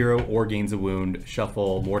blue hero or gains a wound.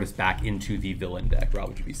 Shuffle Mortis back into the villain deck. Rob,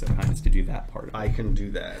 would you be so kind as to do that part of it? I can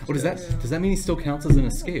do that. What does that? Does that mean he still counts as an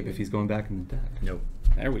escape if he's going back in the deck? Nope.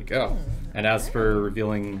 There we go. And as for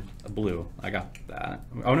revealing a blue, I got that.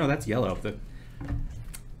 Oh no, that's yellow.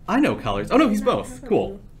 I know colors. Oh no, he's both.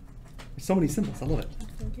 Cool. There's so many symbols. I love it.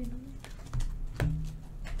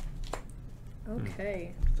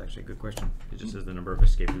 Okay. It's actually a good question. It just says the number of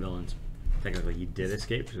escaped villains. Technically, he did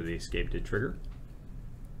escape, so the escape did trigger.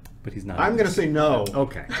 But he's not. I'm going to say no.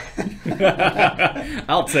 Okay.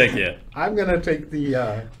 I'll take it. I'm going to take the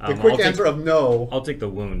I'll quick take- answer of no. I'll take the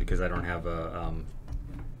wound because I don't have a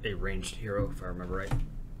ranged hero, if I remember right.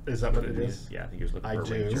 Is that what it is? Yeah, I think he was looking I for a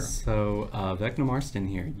ranged do. hero. So, Vecna Marston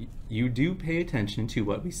here. You do pay attention to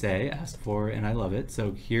what we say, ask for, and I love it.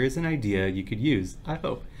 So here's an idea you could use, I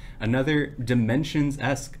hope. Another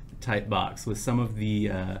Dimensions-esque type box with some of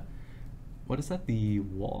the, what is that, the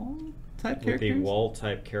wall type With characters? the wall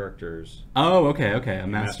type characters. Oh, okay. A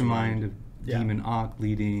mastermind of Yeah. Demon Ock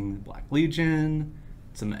leading Black Legion.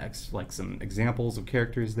 Some examples of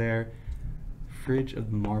characters there. Fridge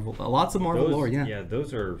of Marvel. Lots of Marvel Those, lore, yeah.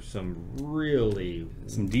 those are some really,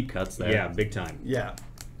 Some deep cuts there. yeah, big time. Yeah.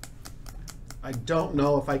 I don't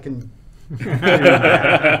know if I can.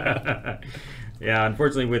 Yeah,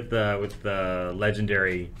 unfortunately, with the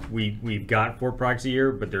legendary, we've got 4 products a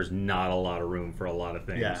year, but there's not a lot of room for a lot of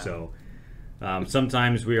things. Yeah. So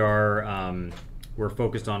sometimes we're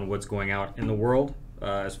focused on what's going out in the world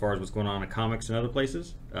as far as what's going on in comics and other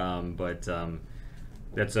places. But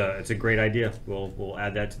it's a great idea. We'll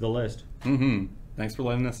add that to the list. Mm-hmm. Thanks for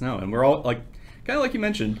letting us know. And we're all kind of like you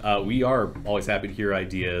mentioned, we are always happy to hear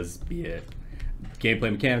ideas, be it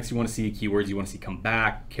gameplay mechanics you want to see, keywords you want to see come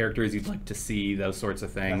back, characters you'd like to see, those sorts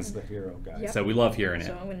of That's things. the hero, guys. Yep. So we love hearing it.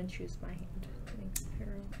 So I'm going to choose my hand. Thank you,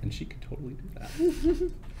 hero. And she could totally do that. Alright,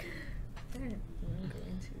 I'm going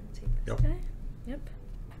to take this Yep. guy. Yep.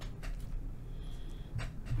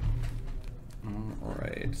 All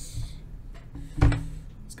right. It's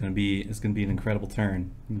gonna be an incredible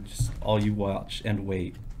turn. Just all you watch and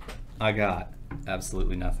wait. I got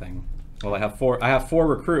absolutely nothing. Well, I have 4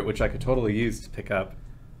 recruit, which I could totally use to pick up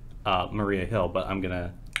Maria Hill, but I'm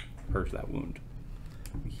gonna purge that wound.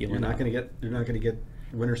 You're not going to get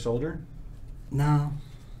Winter Soldier. No.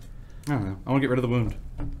 I don't know. I want to get rid of the wound.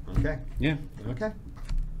 Okay. Yeah. Okay.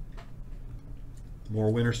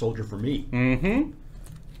 More Winter Soldier for me. Mm-hmm.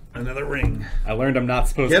 Another ring. I learned I'm not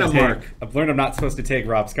supposed Get to him, take. Mark. I've learned I'm not supposed to take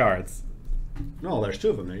Rob's cards. No, there's 2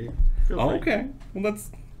 of them there. Feel Oh, free. okay. Well,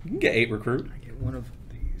 you can get 8 recruit. I get one of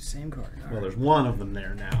the same card. Well, there's 1 of them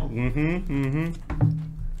there now. Mm-hmm.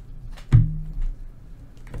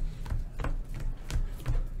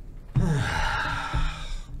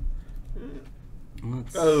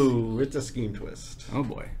 Let's- Oh, it's a scheme twist. Oh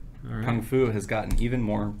boy. All right. Kung Fu has gotten even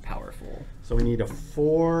more powerful. So we need a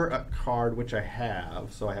 4 card, which I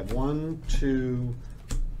have. So I have 1, 2,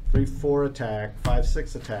 3, 4 attack, 5,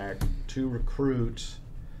 6 attack, 2 recruit,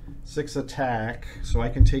 6 attack. So I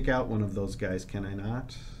can take out one of those guys, can I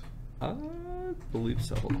not? I believe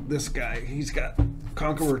so. Hold on. This guy, he's got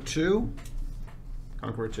Conqueror 2.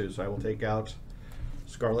 Conqueror 2, so I will take out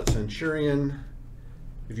Scarlet Centurion.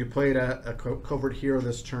 If you played a covert hero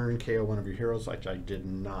this turn, KO one of your heroes, which I did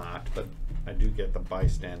not, but I do get the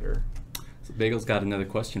bystander. So Bagel's got another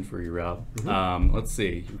question for you, Rob. Let's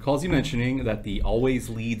see. He recalls you mentioning that the always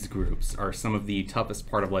leads groups are some of the toughest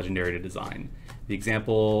part of Legendary to design. The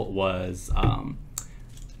example was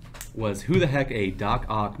who the heck a Doc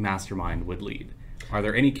Ock mastermind would lead. Are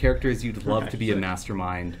there any characters you'd love to be a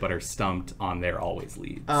mastermind but are stumped on their always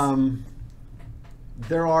leads?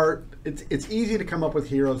 There are. It's easy to come up with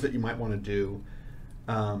heroes that you might want to do,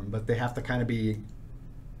 but they have to kind of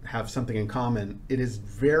have something in common. It's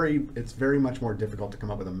very much more difficult to come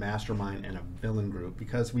up with a mastermind and a villain group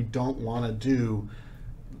because we don't want to do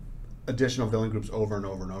additional villain groups over and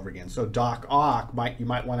over and over again. So Doc Ock you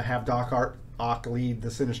might want to have Doc Ock lead the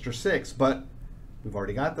Sinister Six, but we've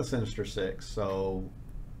already got the Sinister Six, so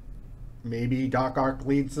maybe Doc Ock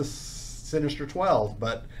leads the Sinister 12,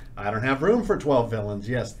 but I don't have room for 12 villains.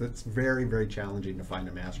 Yes, that's very, very challenging to find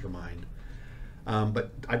a mastermind.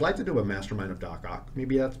 But I'd like to do a mastermind of Doc Ock.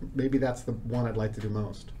 Maybe that's the one I'd like to do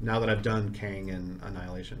most. Now that I've done Kang and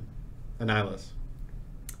Annihilus.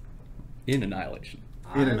 In Annihilation.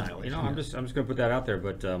 In Annihilation. I'm just gonna put that out there.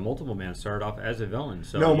 But Multiple Man started off as a villain,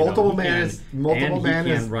 so No, Multiple he Man can- is- Multiple and Man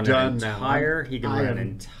he is can run done an now. entire. He can I run am- an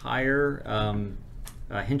entire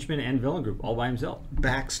henchman and villain group all by himself.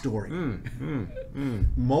 Backstory.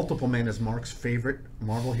 Multiple Man is Mark's favorite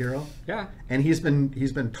Marvel hero. Yeah. And he's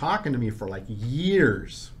been talking to me for like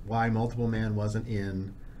years why Multiple Man wasn't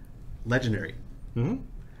in Legendary. Mm-hmm.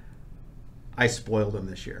 I spoiled him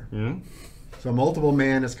this year. Mm-hmm. So Multiple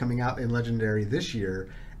Man is coming out in Legendary this year,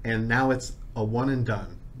 and now it's a one and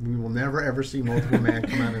done. We will never ever see Multiple Man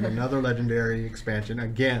come out in another Legendary expansion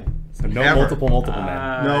again. So no Never. multiple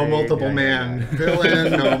men. No Multiple Man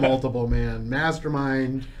villain, no Multiple Man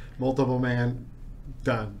mastermind, Multiple Man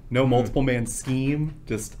done. No multiple man scheme.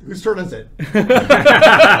 Just Whose turn is it?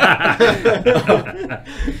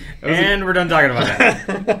 And we're done talking about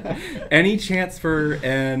that. any chance for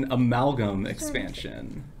an amalgam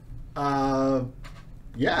expansion?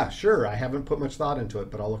 Yeah, sure. I haven't put much thought into it,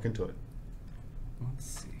 but I'll look into it. Let's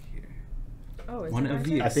see here. Oh, is One it of my the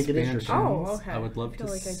turn? I think it is your expansions turn. Oh, okay. I would love I feel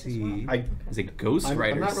to like I just see won. I- is a Ghost I'm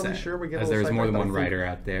Rider not set. really sure we get a as little there's more than sidetracked, one but I think- writer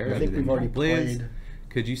out there. I think other we've than already Blizz. played.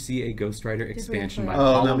 Could you see a Ghost Rider expansion by play? Oh,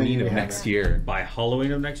 no, Halloween maybe of we next haven't. year? By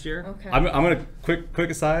Halloween of next year? Okay. I'm gonna quick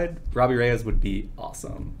aside. Robbie Reyes would be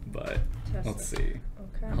awesome, but Test let's it. see.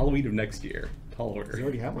 Okay. Halloween of next year. Tall order. We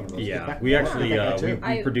already have one of those. Yeah, Get we back- actually get back we, too.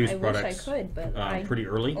 we produce I products wish I could, but I pretty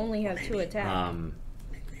early. only have 2 attacks.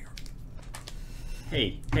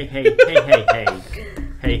 Hey.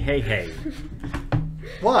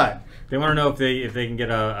 What? They want to know if they can get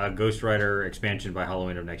a Ghost Rider expansion by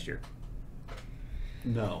Halloween of next year.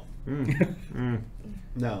 No. Mm.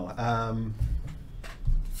 No.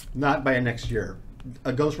 Not by next year.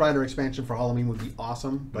 A Ghost Rider expansion for Halloween would be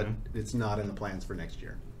awesome, but it's not in the plans for next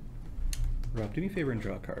year. Rob, do me a favor and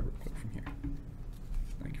draw a card real quick from here.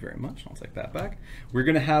 Thank you very much. I'll take that back. We're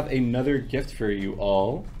gonna have another gift for you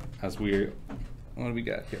all as we're. What do we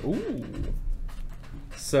got here? Ooh.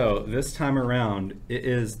 So this time around, it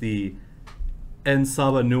is the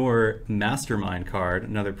Ensaba Noor Mastermind card.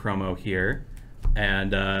 Another promo here,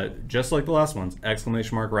 and just like the last ones,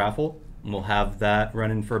 exclamation mark raffle. And we'll have that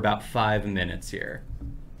running for about 5 minutes here.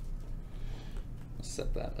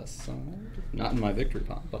 Set that aside. Not in my victory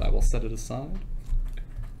pot, but I will set it aside.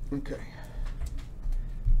 Okay.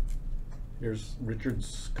 Here's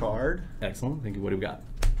Richard's card. Excellent. Thank you. What do we got?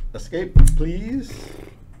 Escape, please.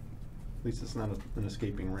 At least it's not an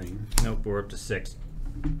escaping ring. Nope, we're up to 6.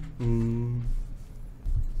 Do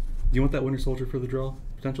you want that Winter Soldier for the draw,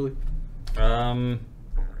 potentially?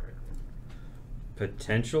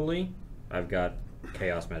 Potentially. I've got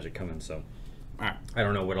Chaos Magic coming, so Alright. I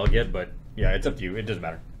don't know what I'll get, but yeah, it's up to you. It doesn't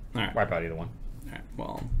matter. Alright. Wipe out either one. Alright,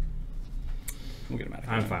 well. We'll get him out of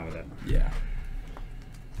here. I'm fine with that. Yeah.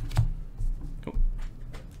 Cool.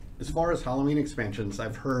 As far as Halloween expansions,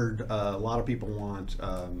 I've heard a lot of people want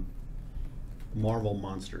Marvel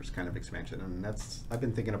Monsters kind of expansion, and I've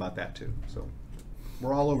been thinking about that too. So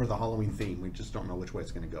we're all over the Halloween theme. We just don't know which way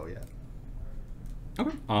it's going to go yet.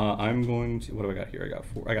 Okay. I'm going to. What do I got here?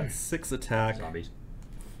 I got 6 attack. Zombies.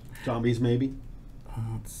 Zombies, maybe.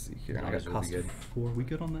 Let's see here. I Zombies got would be cost good. 4. We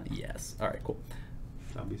good on that? Yes. All right. Cool.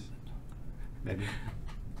 Zombies, maybe.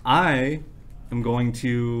 I am going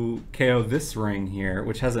to KO this ring here,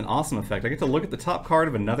 which has an awesome effect. I get to look at the top card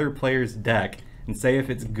of another player's deck and say if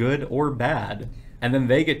it's good or bad, and then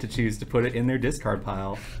they get to choose to put it in their discard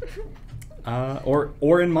pile,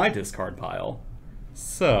 or in my discard pile.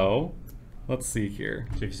 So, let's see here.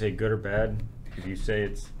 So if you say good or bad, if you say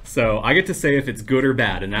it's So I get to say if it's good or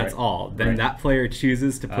bad, and that's Right. all. Then Right. that player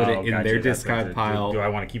chooses to put it in gotcha, their that's discard what pile. Do I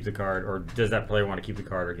want to keep the card, or does that player want to keep the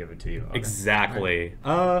card or give it to you? Okay. Exactly.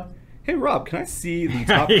 Hey Rob, can I see the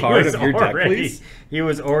top He card was of your deck, already- please? He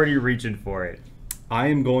was already reaching for it. I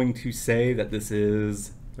am going to say that this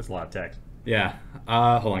is. That's a lot of text. Yeah.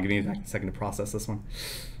 Hold on, give me a second to process this one.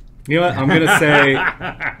 You know what? I'm gonna say.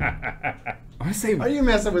 I'm gonna say. Are you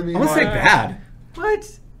messing with me? I'm gonna say Mark? bad.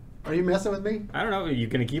 What? Are you messing with me? I don't know. Are you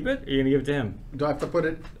gonna keep it? Or are you gonna give it to him? Do I have to put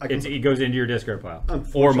it? I It goes into your discard pile.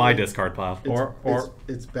 Or my Unfortunately, discard pile.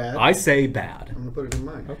 it's bad. I say bad. I'm gonna put it in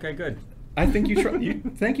mine. Okay, good. I think you.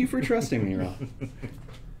 Thank you for trusting me, Rob.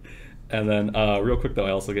 And then, real quick though,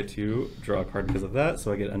 I also get to draw a card because of that,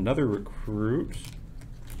 so I get another recruit.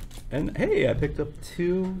 And hey, I picked up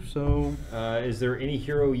 2, so Is there any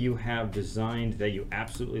hero you have designed that you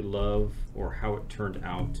absolutely love, or how it turned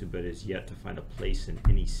out to, but is yet to find a place in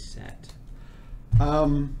any set?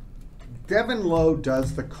 Devin Lowe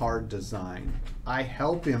does the card design. I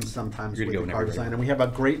help him sometimes You're with gonna the go card whenever design, and we have a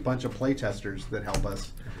great bunch of playtesters that help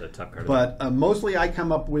us. The top card. But mostly I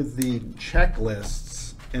come up with the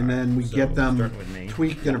checklists, and then we So, get them starting with me.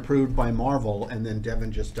 tweaked and approved by Marvel, and then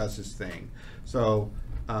Devin just does his thing. So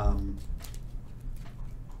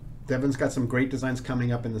Devin's got some great designs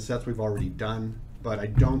coming up in the sets we've already done. but I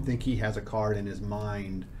don't think he has a card in his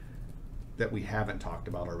mind that we haven't talked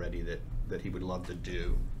about already that he would love to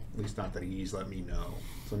do. At least not that he's let me know.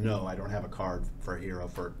 So no, I don't have a card for a hero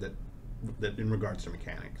for that in regards to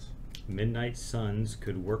mechanics. Midnight Suns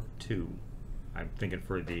could work too. I'm thinking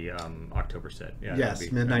for the October set. Yeah, Yes,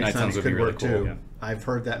 that'd be- Midnight Suns would be could really work cool. too. Yeah. I've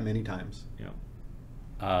heard that many times.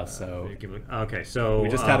 Yeah. So Okay, so we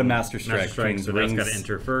just had a Master Strike. Master Strike, King's so that's got to Rings.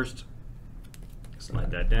 enter first.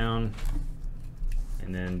 Slide that down,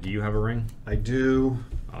 and then do you have a ring? I do.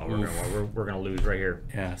 Oh, we're gonna lose right here.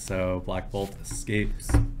 yeah, so Black Bolt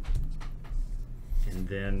escapes. And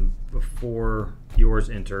then before yours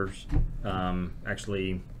enters,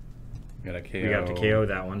 actually Got a KO. we have to KO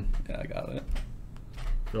that one. Yeah, I got it.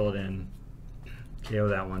 Fill it in. KO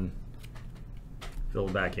that one. Fill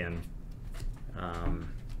it back in.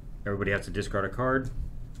 Everybody has to discard a card.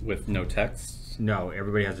 With no text. No,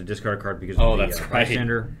 everybody has to discard a card because Oh, of the that's right.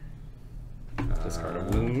 bystander. Discard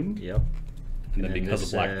a wound. Yep. And then And because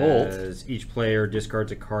this of Black Bolt, says each player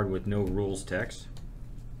discards a card with no rules text.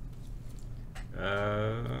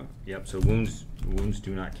 Yep. So wounds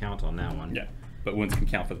do not count on that one. yeah, but wounds can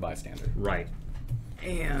count for the bystander. Right.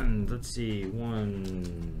 And let's see,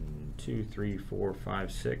 1, 2, 3, 4,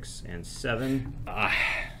 5, 6, and 7,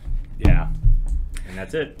 Yeah. and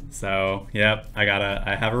that's it. So, yep, I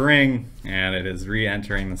have a ring, and it is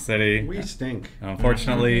re-entering the city. We stink.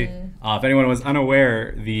 Unfortunately, if anyone was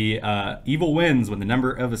unaware, the evil wins when the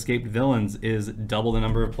number of escaped villains is double the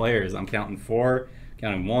number of players. I'm counting 4.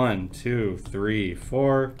 Counting 1, 2, 3,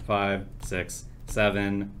 4, 5, 6,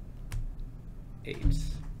 7, 8.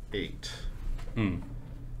 8.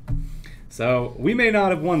 So we may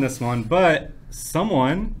not have won this one, but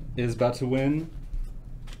someone is about to win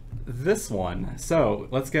this one. So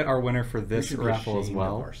let's get our winner for We this should be raffle as ashamed of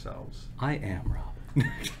well. ourselves. I am Rob.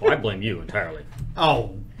 Well, I blame you entirely.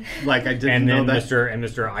 Oh, like I didn't And know then that.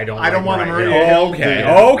 Mr. I don't. I don't like want Brian. Maria Yeah. Hill. Okay,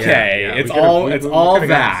 Yeah. okay. Yeah, It's we all could've- it's we all could've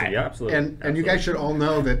gotten that. to- Yeah, absolutely. And you guys should all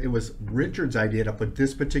know that it was Richard's idea to put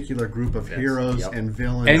this particular group of Yes. heroes Yep. and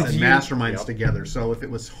villains And and, you- masterminds Yep. together. So if it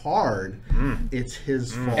was hard, it's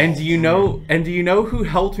his fault. And do you know who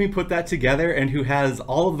helped me put that together and who has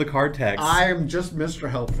all of the card text? I'm just Mr.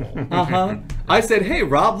 Helpful. Uh-huh. I said, "Hey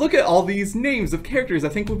Rob, look at all these names of characters I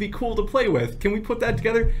think would be cool to play with. Can we put that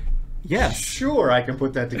together?" Yes. Sure, I can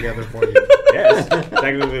put that together for you. Yes,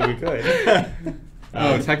 technically we could.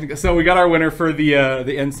 Oh, technically. So we got our winner for the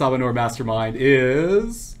En Salvador Mastermind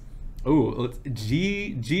is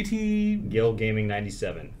GT. Gil Gaming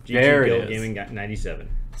 97. GT There it Gil is. Gaming 97.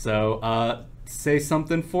 So say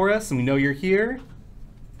something for us, and we know you're here.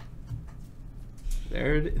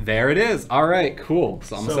 There it is. All right, cool.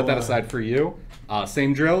 So I'm gonna So, set that aside for you.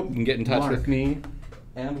 Same drill. You can get in touch Mark, with me,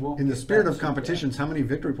 and we'll. In the get spirit that of shit competitions, how many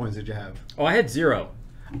victory points did you have? Oh, I had 0.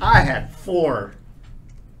 I had 4. done.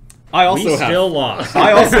 I also We have. still lost.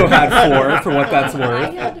 I also had 4 for what that's I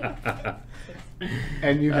worth. had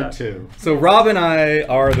And you had 2. So Rob and I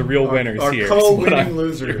are the real winners Our here. is what co-winning I'm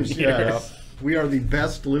losers. hearing here. Yeah. We are the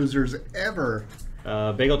best losers ever.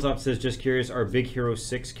 Bageltop says, just curious, are Big Hero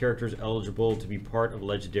 6 characters eligible to be part of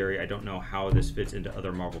Legendary? I don't know how this fits into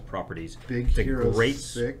other Marvel properties. Big It's a Hero great,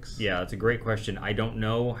 6? Yeah, it's a great question. I don't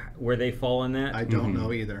know where they fall in that. I don't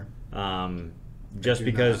know either. Just do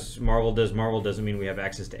because Marvel doesn't mean we have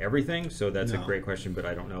access to everything. So that's a No. great question, but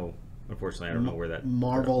I don't know. Unfortunately, I don't know where that.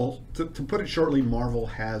 Marvel, to put it shortly, Marvel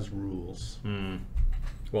has rules.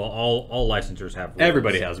 Well, all licensors have rules.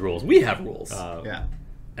 Everybody has rules. We have rules. Yeah.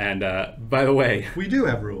 And by the way, We do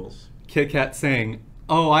have rules. Kit Kat saying,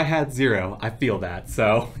 "Oh, I had 0. I feel that."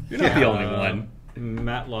 So you're not the only one.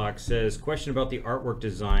 Matlock says, question about the artwork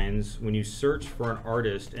designs. When you search for an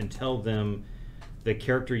artist and tell them the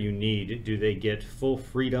character you need, do they get full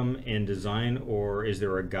freedom in design, or is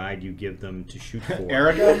there a guide you give them to shoot for?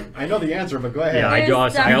 Erica, I know the answer, but go ahead. Yeah, I There's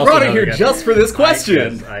also definitely- Brought it know here the just for this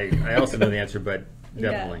question. I also know the answer, but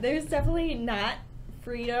Yeah, definitely. there's definitely not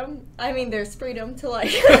freedom. I mean, there's freedom to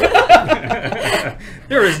like.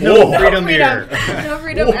 There is no freedom freedom. here. No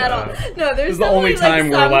freedom at all. No, there's This is the only definitely,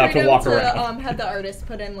 time like, we're some allowed to freedom walk around. Have the artists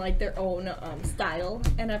put in like their own style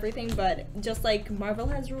and everything, but just like Marvel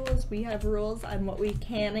has rules, we have rules on what we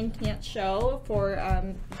can and can't show for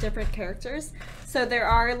different characters. So there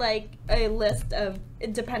are like a list of,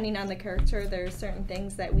 depending on the character, there's certain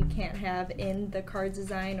things that we can't have in the card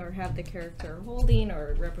design or have the character holding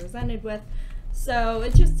or represented with. So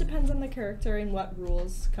it just depends on the character and what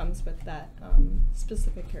rules comes with that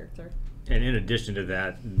specific character. And in addition to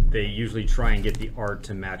that, they usually try and get the art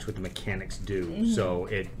to match what the mechanics do, so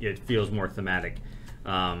it feels more thematic.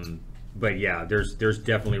 But yeah, there's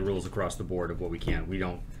definitely rules across the board of what we can.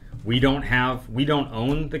 We don't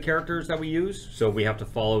own the characters that we use, so we have to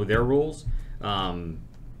follow their rules, and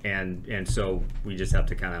so we just have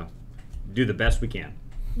to kind of do the best we can,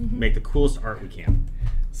 make the coolest art we can.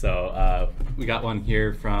 So we got one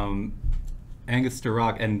here from Angus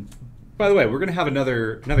Durock, and by the way, we're gonna have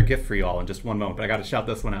another gift for you all in just one moment. But I got to shout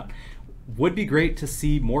this one out. Would be great to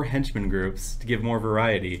see more henchman groups to give more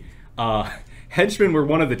variety. Henchmen were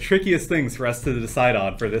one of the trickiest things for us to decide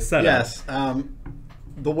on for this setup. Yes.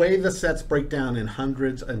 The way the sets break down in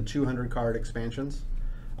 100 and 200 card expansions,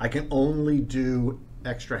 I can only do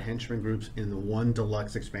extra henchman groups in the one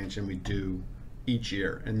deluxe expansion we do each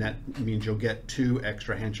year, and that means you'll get 2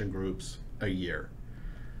 extra henchman groups a year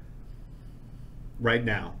right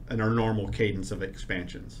now in our normal cadence of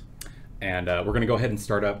expansions. And we're going to go ahead and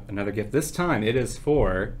start up another gift. This time it is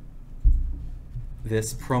for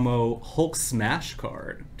this promo Hulk Smash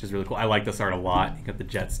card, which is really cool. I like this art a lot. You got the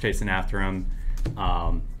Jets chasing after him.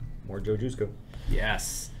 More Joe Jusko.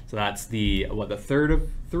 Yes. So that's the third of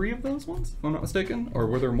 3 of those ones, if I'm not mistaken? Or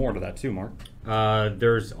were there more to that too, Mark?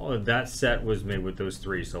 That set was made with those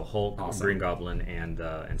 3, so Hulk, Awesome. Green Goblin, and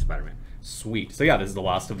Spider-Man. Sweet. So yeah, this is the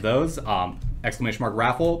last of those. Exclamation mark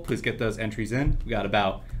raffle. Please get those entries in. We got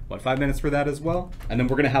about 5 minutes for that as well, and then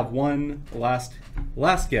we're gonna have one last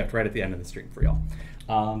gift right at the end of the stream for y'all.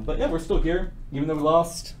 But yeah, we're still here, even though we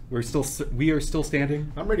lost. We are still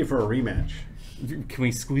standing. I'm ready for a rematch. Can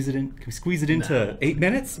we squeeze it in? Can we squeeze it into 8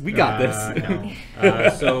 minutes? We got this. No.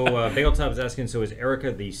 So Bagel Top is asking, so is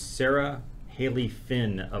Erica the Sarah Haley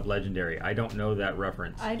Finn of Legendary? I don't know that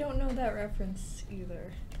reference. I don't know that reference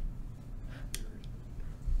either.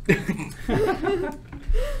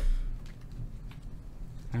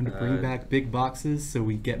 Time to bring back big boxes so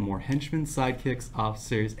we get more henchmen, sidekicks,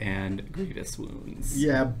 officers, and grievous wounds.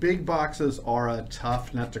 Yeah, big boxes are a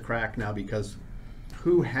tough nut to crack now because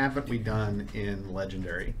who haven't we done in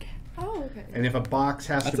Legendary? Oh, okay. And if a box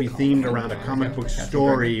has That's to be a compliment. themed around a comic book That's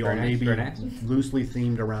story or very nice, maybe very nice. loosely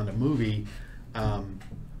themed around a movie,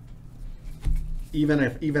 even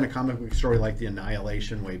a comic book story like the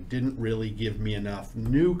Annihilation Wave didn't really give me enough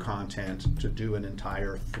new content to do an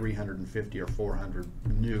entire 350 or 400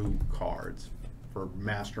 new cards for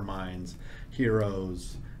masterminds,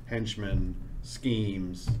 heroes, henchmen,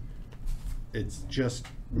 schemes. It's just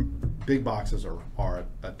big boxes are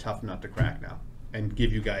a tough nut to crack now and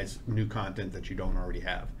give you guys new content that you don't already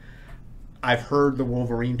have. I've heard the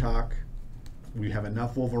Wolverine talk. We have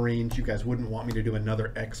enough Wolverines. You guys wouldn't want me to do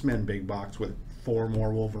another X-Men big box with 4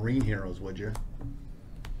 more Wolverine heroes, would you?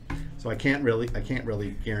 So I can't really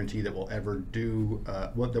guarantee that we'll ever do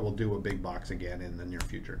that we'll do a big box again in the near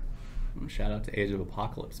future. Shout out to Age of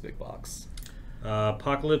Apocalypse big box.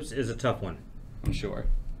 Apocalypse is a tough one. I'm sure.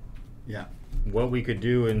 Yeah. What we could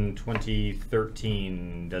do in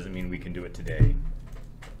 2013 doesn't mean we can do it today.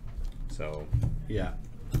 So. Yeah.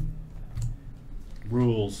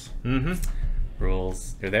 Rules. Mm-hmm.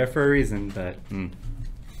 Rules. They're there for a reason, but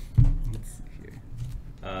let's see here.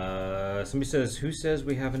 Somebody says, "Who says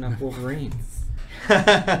we have enough Wolverines?"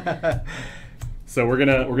 So we're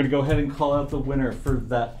gonna go ahead and call out the winner for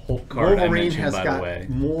that Hulk card I Wolverine mentioned, has by got the way.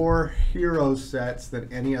 more hero sets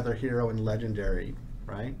than any other hero in Legendary,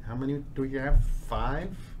 right? How many do we have? 5?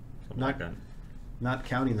 Something like that. Not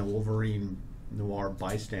counting the Wolverine Noir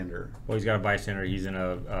Bystander. Well, he's got a bystander. He's in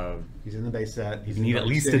a. He's in the base set. He's You in need at Dark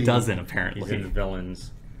least City. a dozen, He's apparently. in the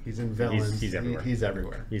villains. He's in villains. He's everywhere. He's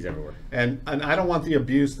everywhere. He's everywhere. And I don't want the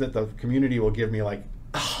abuse that the community will give me, like,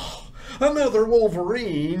 oh, another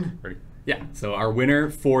Wolverine. Ready? Yeah, so our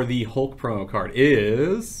winner for the Hulk promo card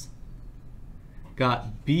is got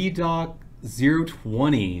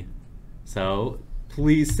BDoc020. So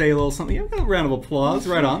please say a little something. Yeah, a round of applause.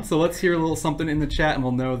 Right on. So let's hear a little something in the chat and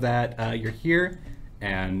we'll know that you're here,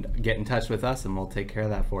 and get in touch with us and we'll take care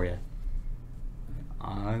of that for you.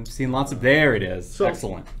 I'm seeing lots of, there it is. So-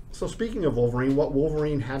 Excellent. So speaking of Wolverine, what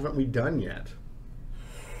Wolverine haven't we done yet?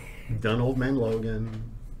 We've done Old Man Logan.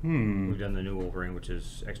 We've done the new Wolverine, which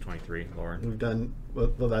is X-23, Lauren. We've done, well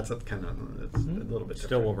that's kind of, it's a little bit Still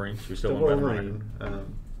different. Wolverine. She was still, Still one by the Wolverine.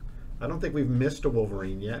 I don't think we've missed a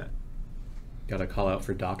Wolverine yet. Got a call out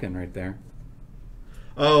for Dawkin right there.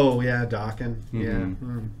 Oh yeah, Dawkin. Yeah,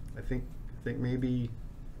 Mhm. I think maybe.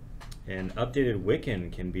 And updated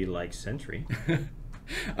Wiccan can be like Sentry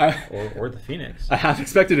or the Phoenix. I half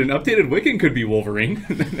expected an updated Wiccan could be Wolverine.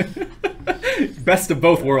 Best of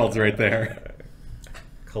both worlds right there.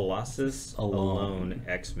 Colossus Alone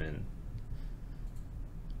X-Men.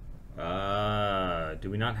 Do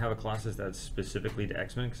we not have a Colossus that's specifically to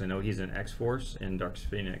X-Men? Because I know he's in X-Force in Dark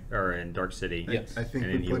Phoenix or in Dark City. Yes. I think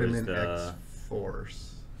And we then he put him was in the-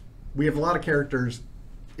 X-Force. We have a lot of characters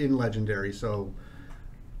in Legendary, so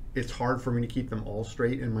it's hard for me to keep them all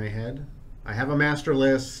straight in my head. I have a master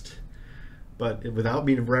list, but without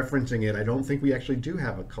me referencing it, I don't think we actually do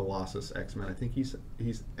have a Colossus X-Men. I think he's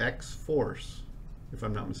X-Force, if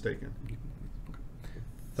I'm not mistaken.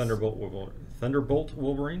 Thunderbolt Wolverine. Thunderbolt Was he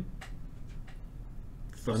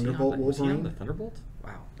on Wolverine. the Thunderbolt?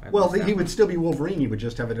 Wow. I Well, missed that he one. would still be Wolverine. He would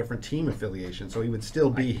just have a different team affiliation, so he would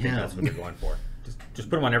still I be think that's what him. they're going for. Just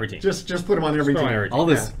put him on every team. Just put him on every put him team. on every team.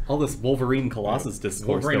 All this Wolverine Colossus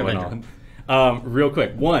discourse Wolverine going Avenger. on. Real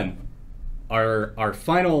quick, one, our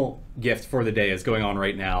final gift for the day is going on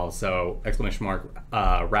right now. So exclamation mark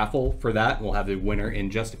raffle for that. We'll have the winner in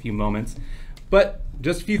just a few moments. But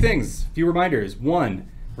just a few things, a few reminders. One,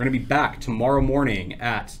 we're going to be back tomorrow morning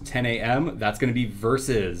at 10 a.m. That's going to be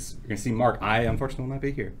Versus. You're going to see Mark. I unfortunately will not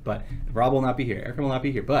be here, but Rob will not be here. Erica will not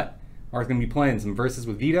be here, but Mark's going to be playing some Versus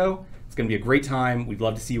with Vito. It's going to be a great time. We'd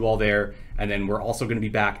love to see you all there. And then we're also going to be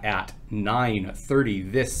back at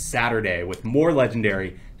 9:30 this Saturday with more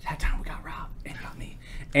Legendary. That time we got Rob and got me.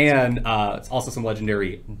 And it's also some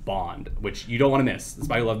Legendary Bond, which you don't want to miss. The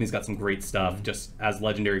Spy Who Loved Me's got some great stuff. Just as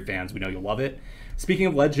Legendary fans, we know you'll love it. Speaking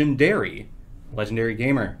of Legendary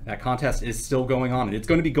Gamer, that contest is still going on. And it's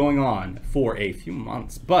going to be going on for a few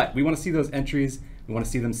months. But we want to see those entries. We want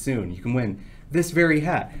to see them soon. You can win this very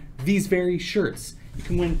hat, these very shirts. You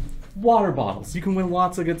can win water bottles. You can win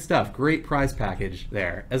lots of good stuff. Great prize package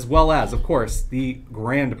there. As well as, of course, the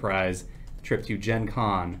grand prize, trip to Gen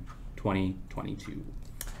Con 2022.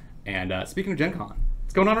 And speaking of Gen Con,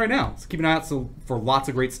 it's going on right now. So keep an eye out for lots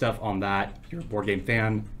of great stuff on that. If you're a board game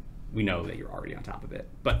fan, we know that you're already on top of it.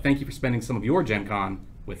 But thank you for spending some of your Gen Con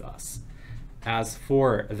with us. As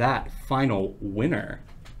for that final winner,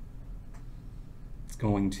 it's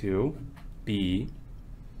going to be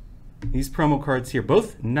these promo cards here,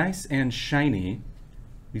 both nice and shiny.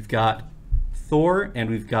 We've got Thor, and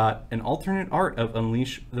we've got an alternate art of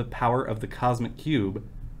Unleash the Power of the Cosmic Cube.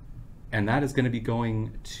 And that is going to be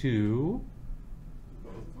going to...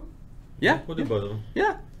 Yeah, We'll do both of them.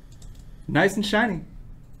 yeah. Nice and shiny.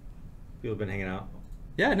 People have been hanging out.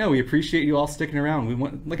 Yeah, no, we appreciate you all sticking around. We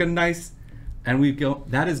want like a nice, and we go.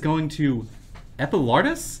 That is going to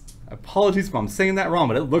Epilardus. Apologies if I'm saying that wrong,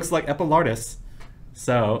 but it looks like Epilardus.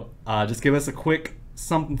 So just give us a quick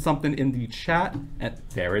something in the chat, and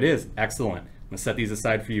there it is. Excellent. I'm gonna set these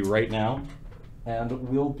aside for you right now, and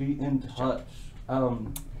we'll be in touch.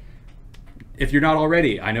 If you're not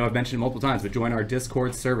already, I know I've mentioned it multiple times, but join our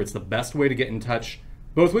Discord server. It's the best way to get in touch,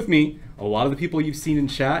 both with me, a lot of the people you've seen in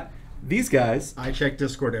chat. These guys, I check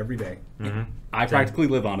Discord every day. I practically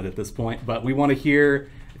live on it at this point, but we want to hear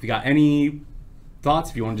if you got any thoughts,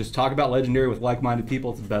 if you want to just talk about Legendary with like-minded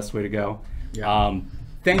people, it's the best way to go. Yeah.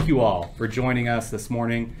 Thank you all for joining us this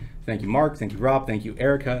morning. Thank you, Mark. Thank you, Rob. Thank you,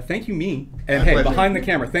 Erica. Thank you, me. And My hey, pleasure. behind the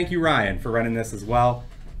camera, thank you, Ryan, for running this as well.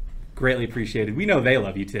 Greatly appreciated. We know they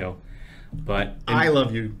love you too. But I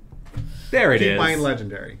love you. there it Keep is. buying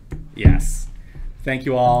Legendary. Yes. Thank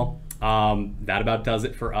you all. That about does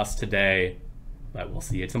it for us today. But we'll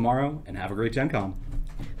see you tomorrow, and have a great Gen Con.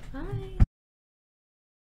 Bye.